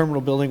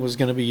terminal building was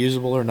going to be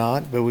usable or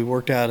not, but we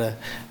worked out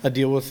a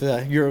deal with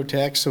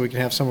Eurotech so we can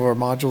have some of our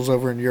modules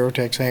over in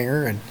Eurotech's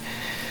hangar, and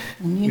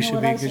And you We know should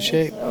what be in I good say,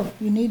 shape. so if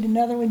you need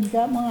another one, you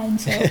got mine,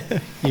 so.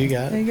 you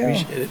got There it. you go.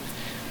 Appreciate it.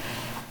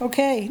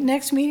 Okay,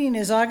 next meeting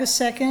is August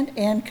 2nd,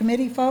 and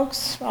committee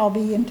folks, I'll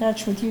be in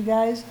touch with you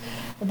guys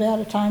about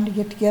a time to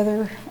get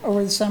together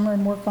over the summer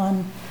and work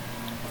on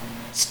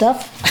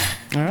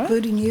stuff,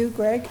 including you,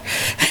 Greg.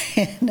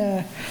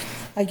 And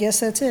I guess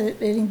that's it.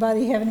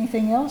 Anybody have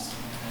anything else?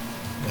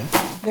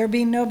 There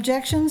being no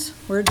objections,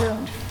 we're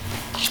adjourned.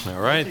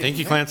 All right, thank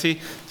you, Clancy. See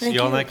Thank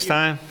you all you. next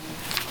time.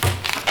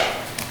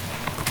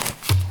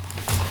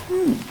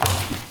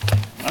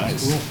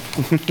 Nice.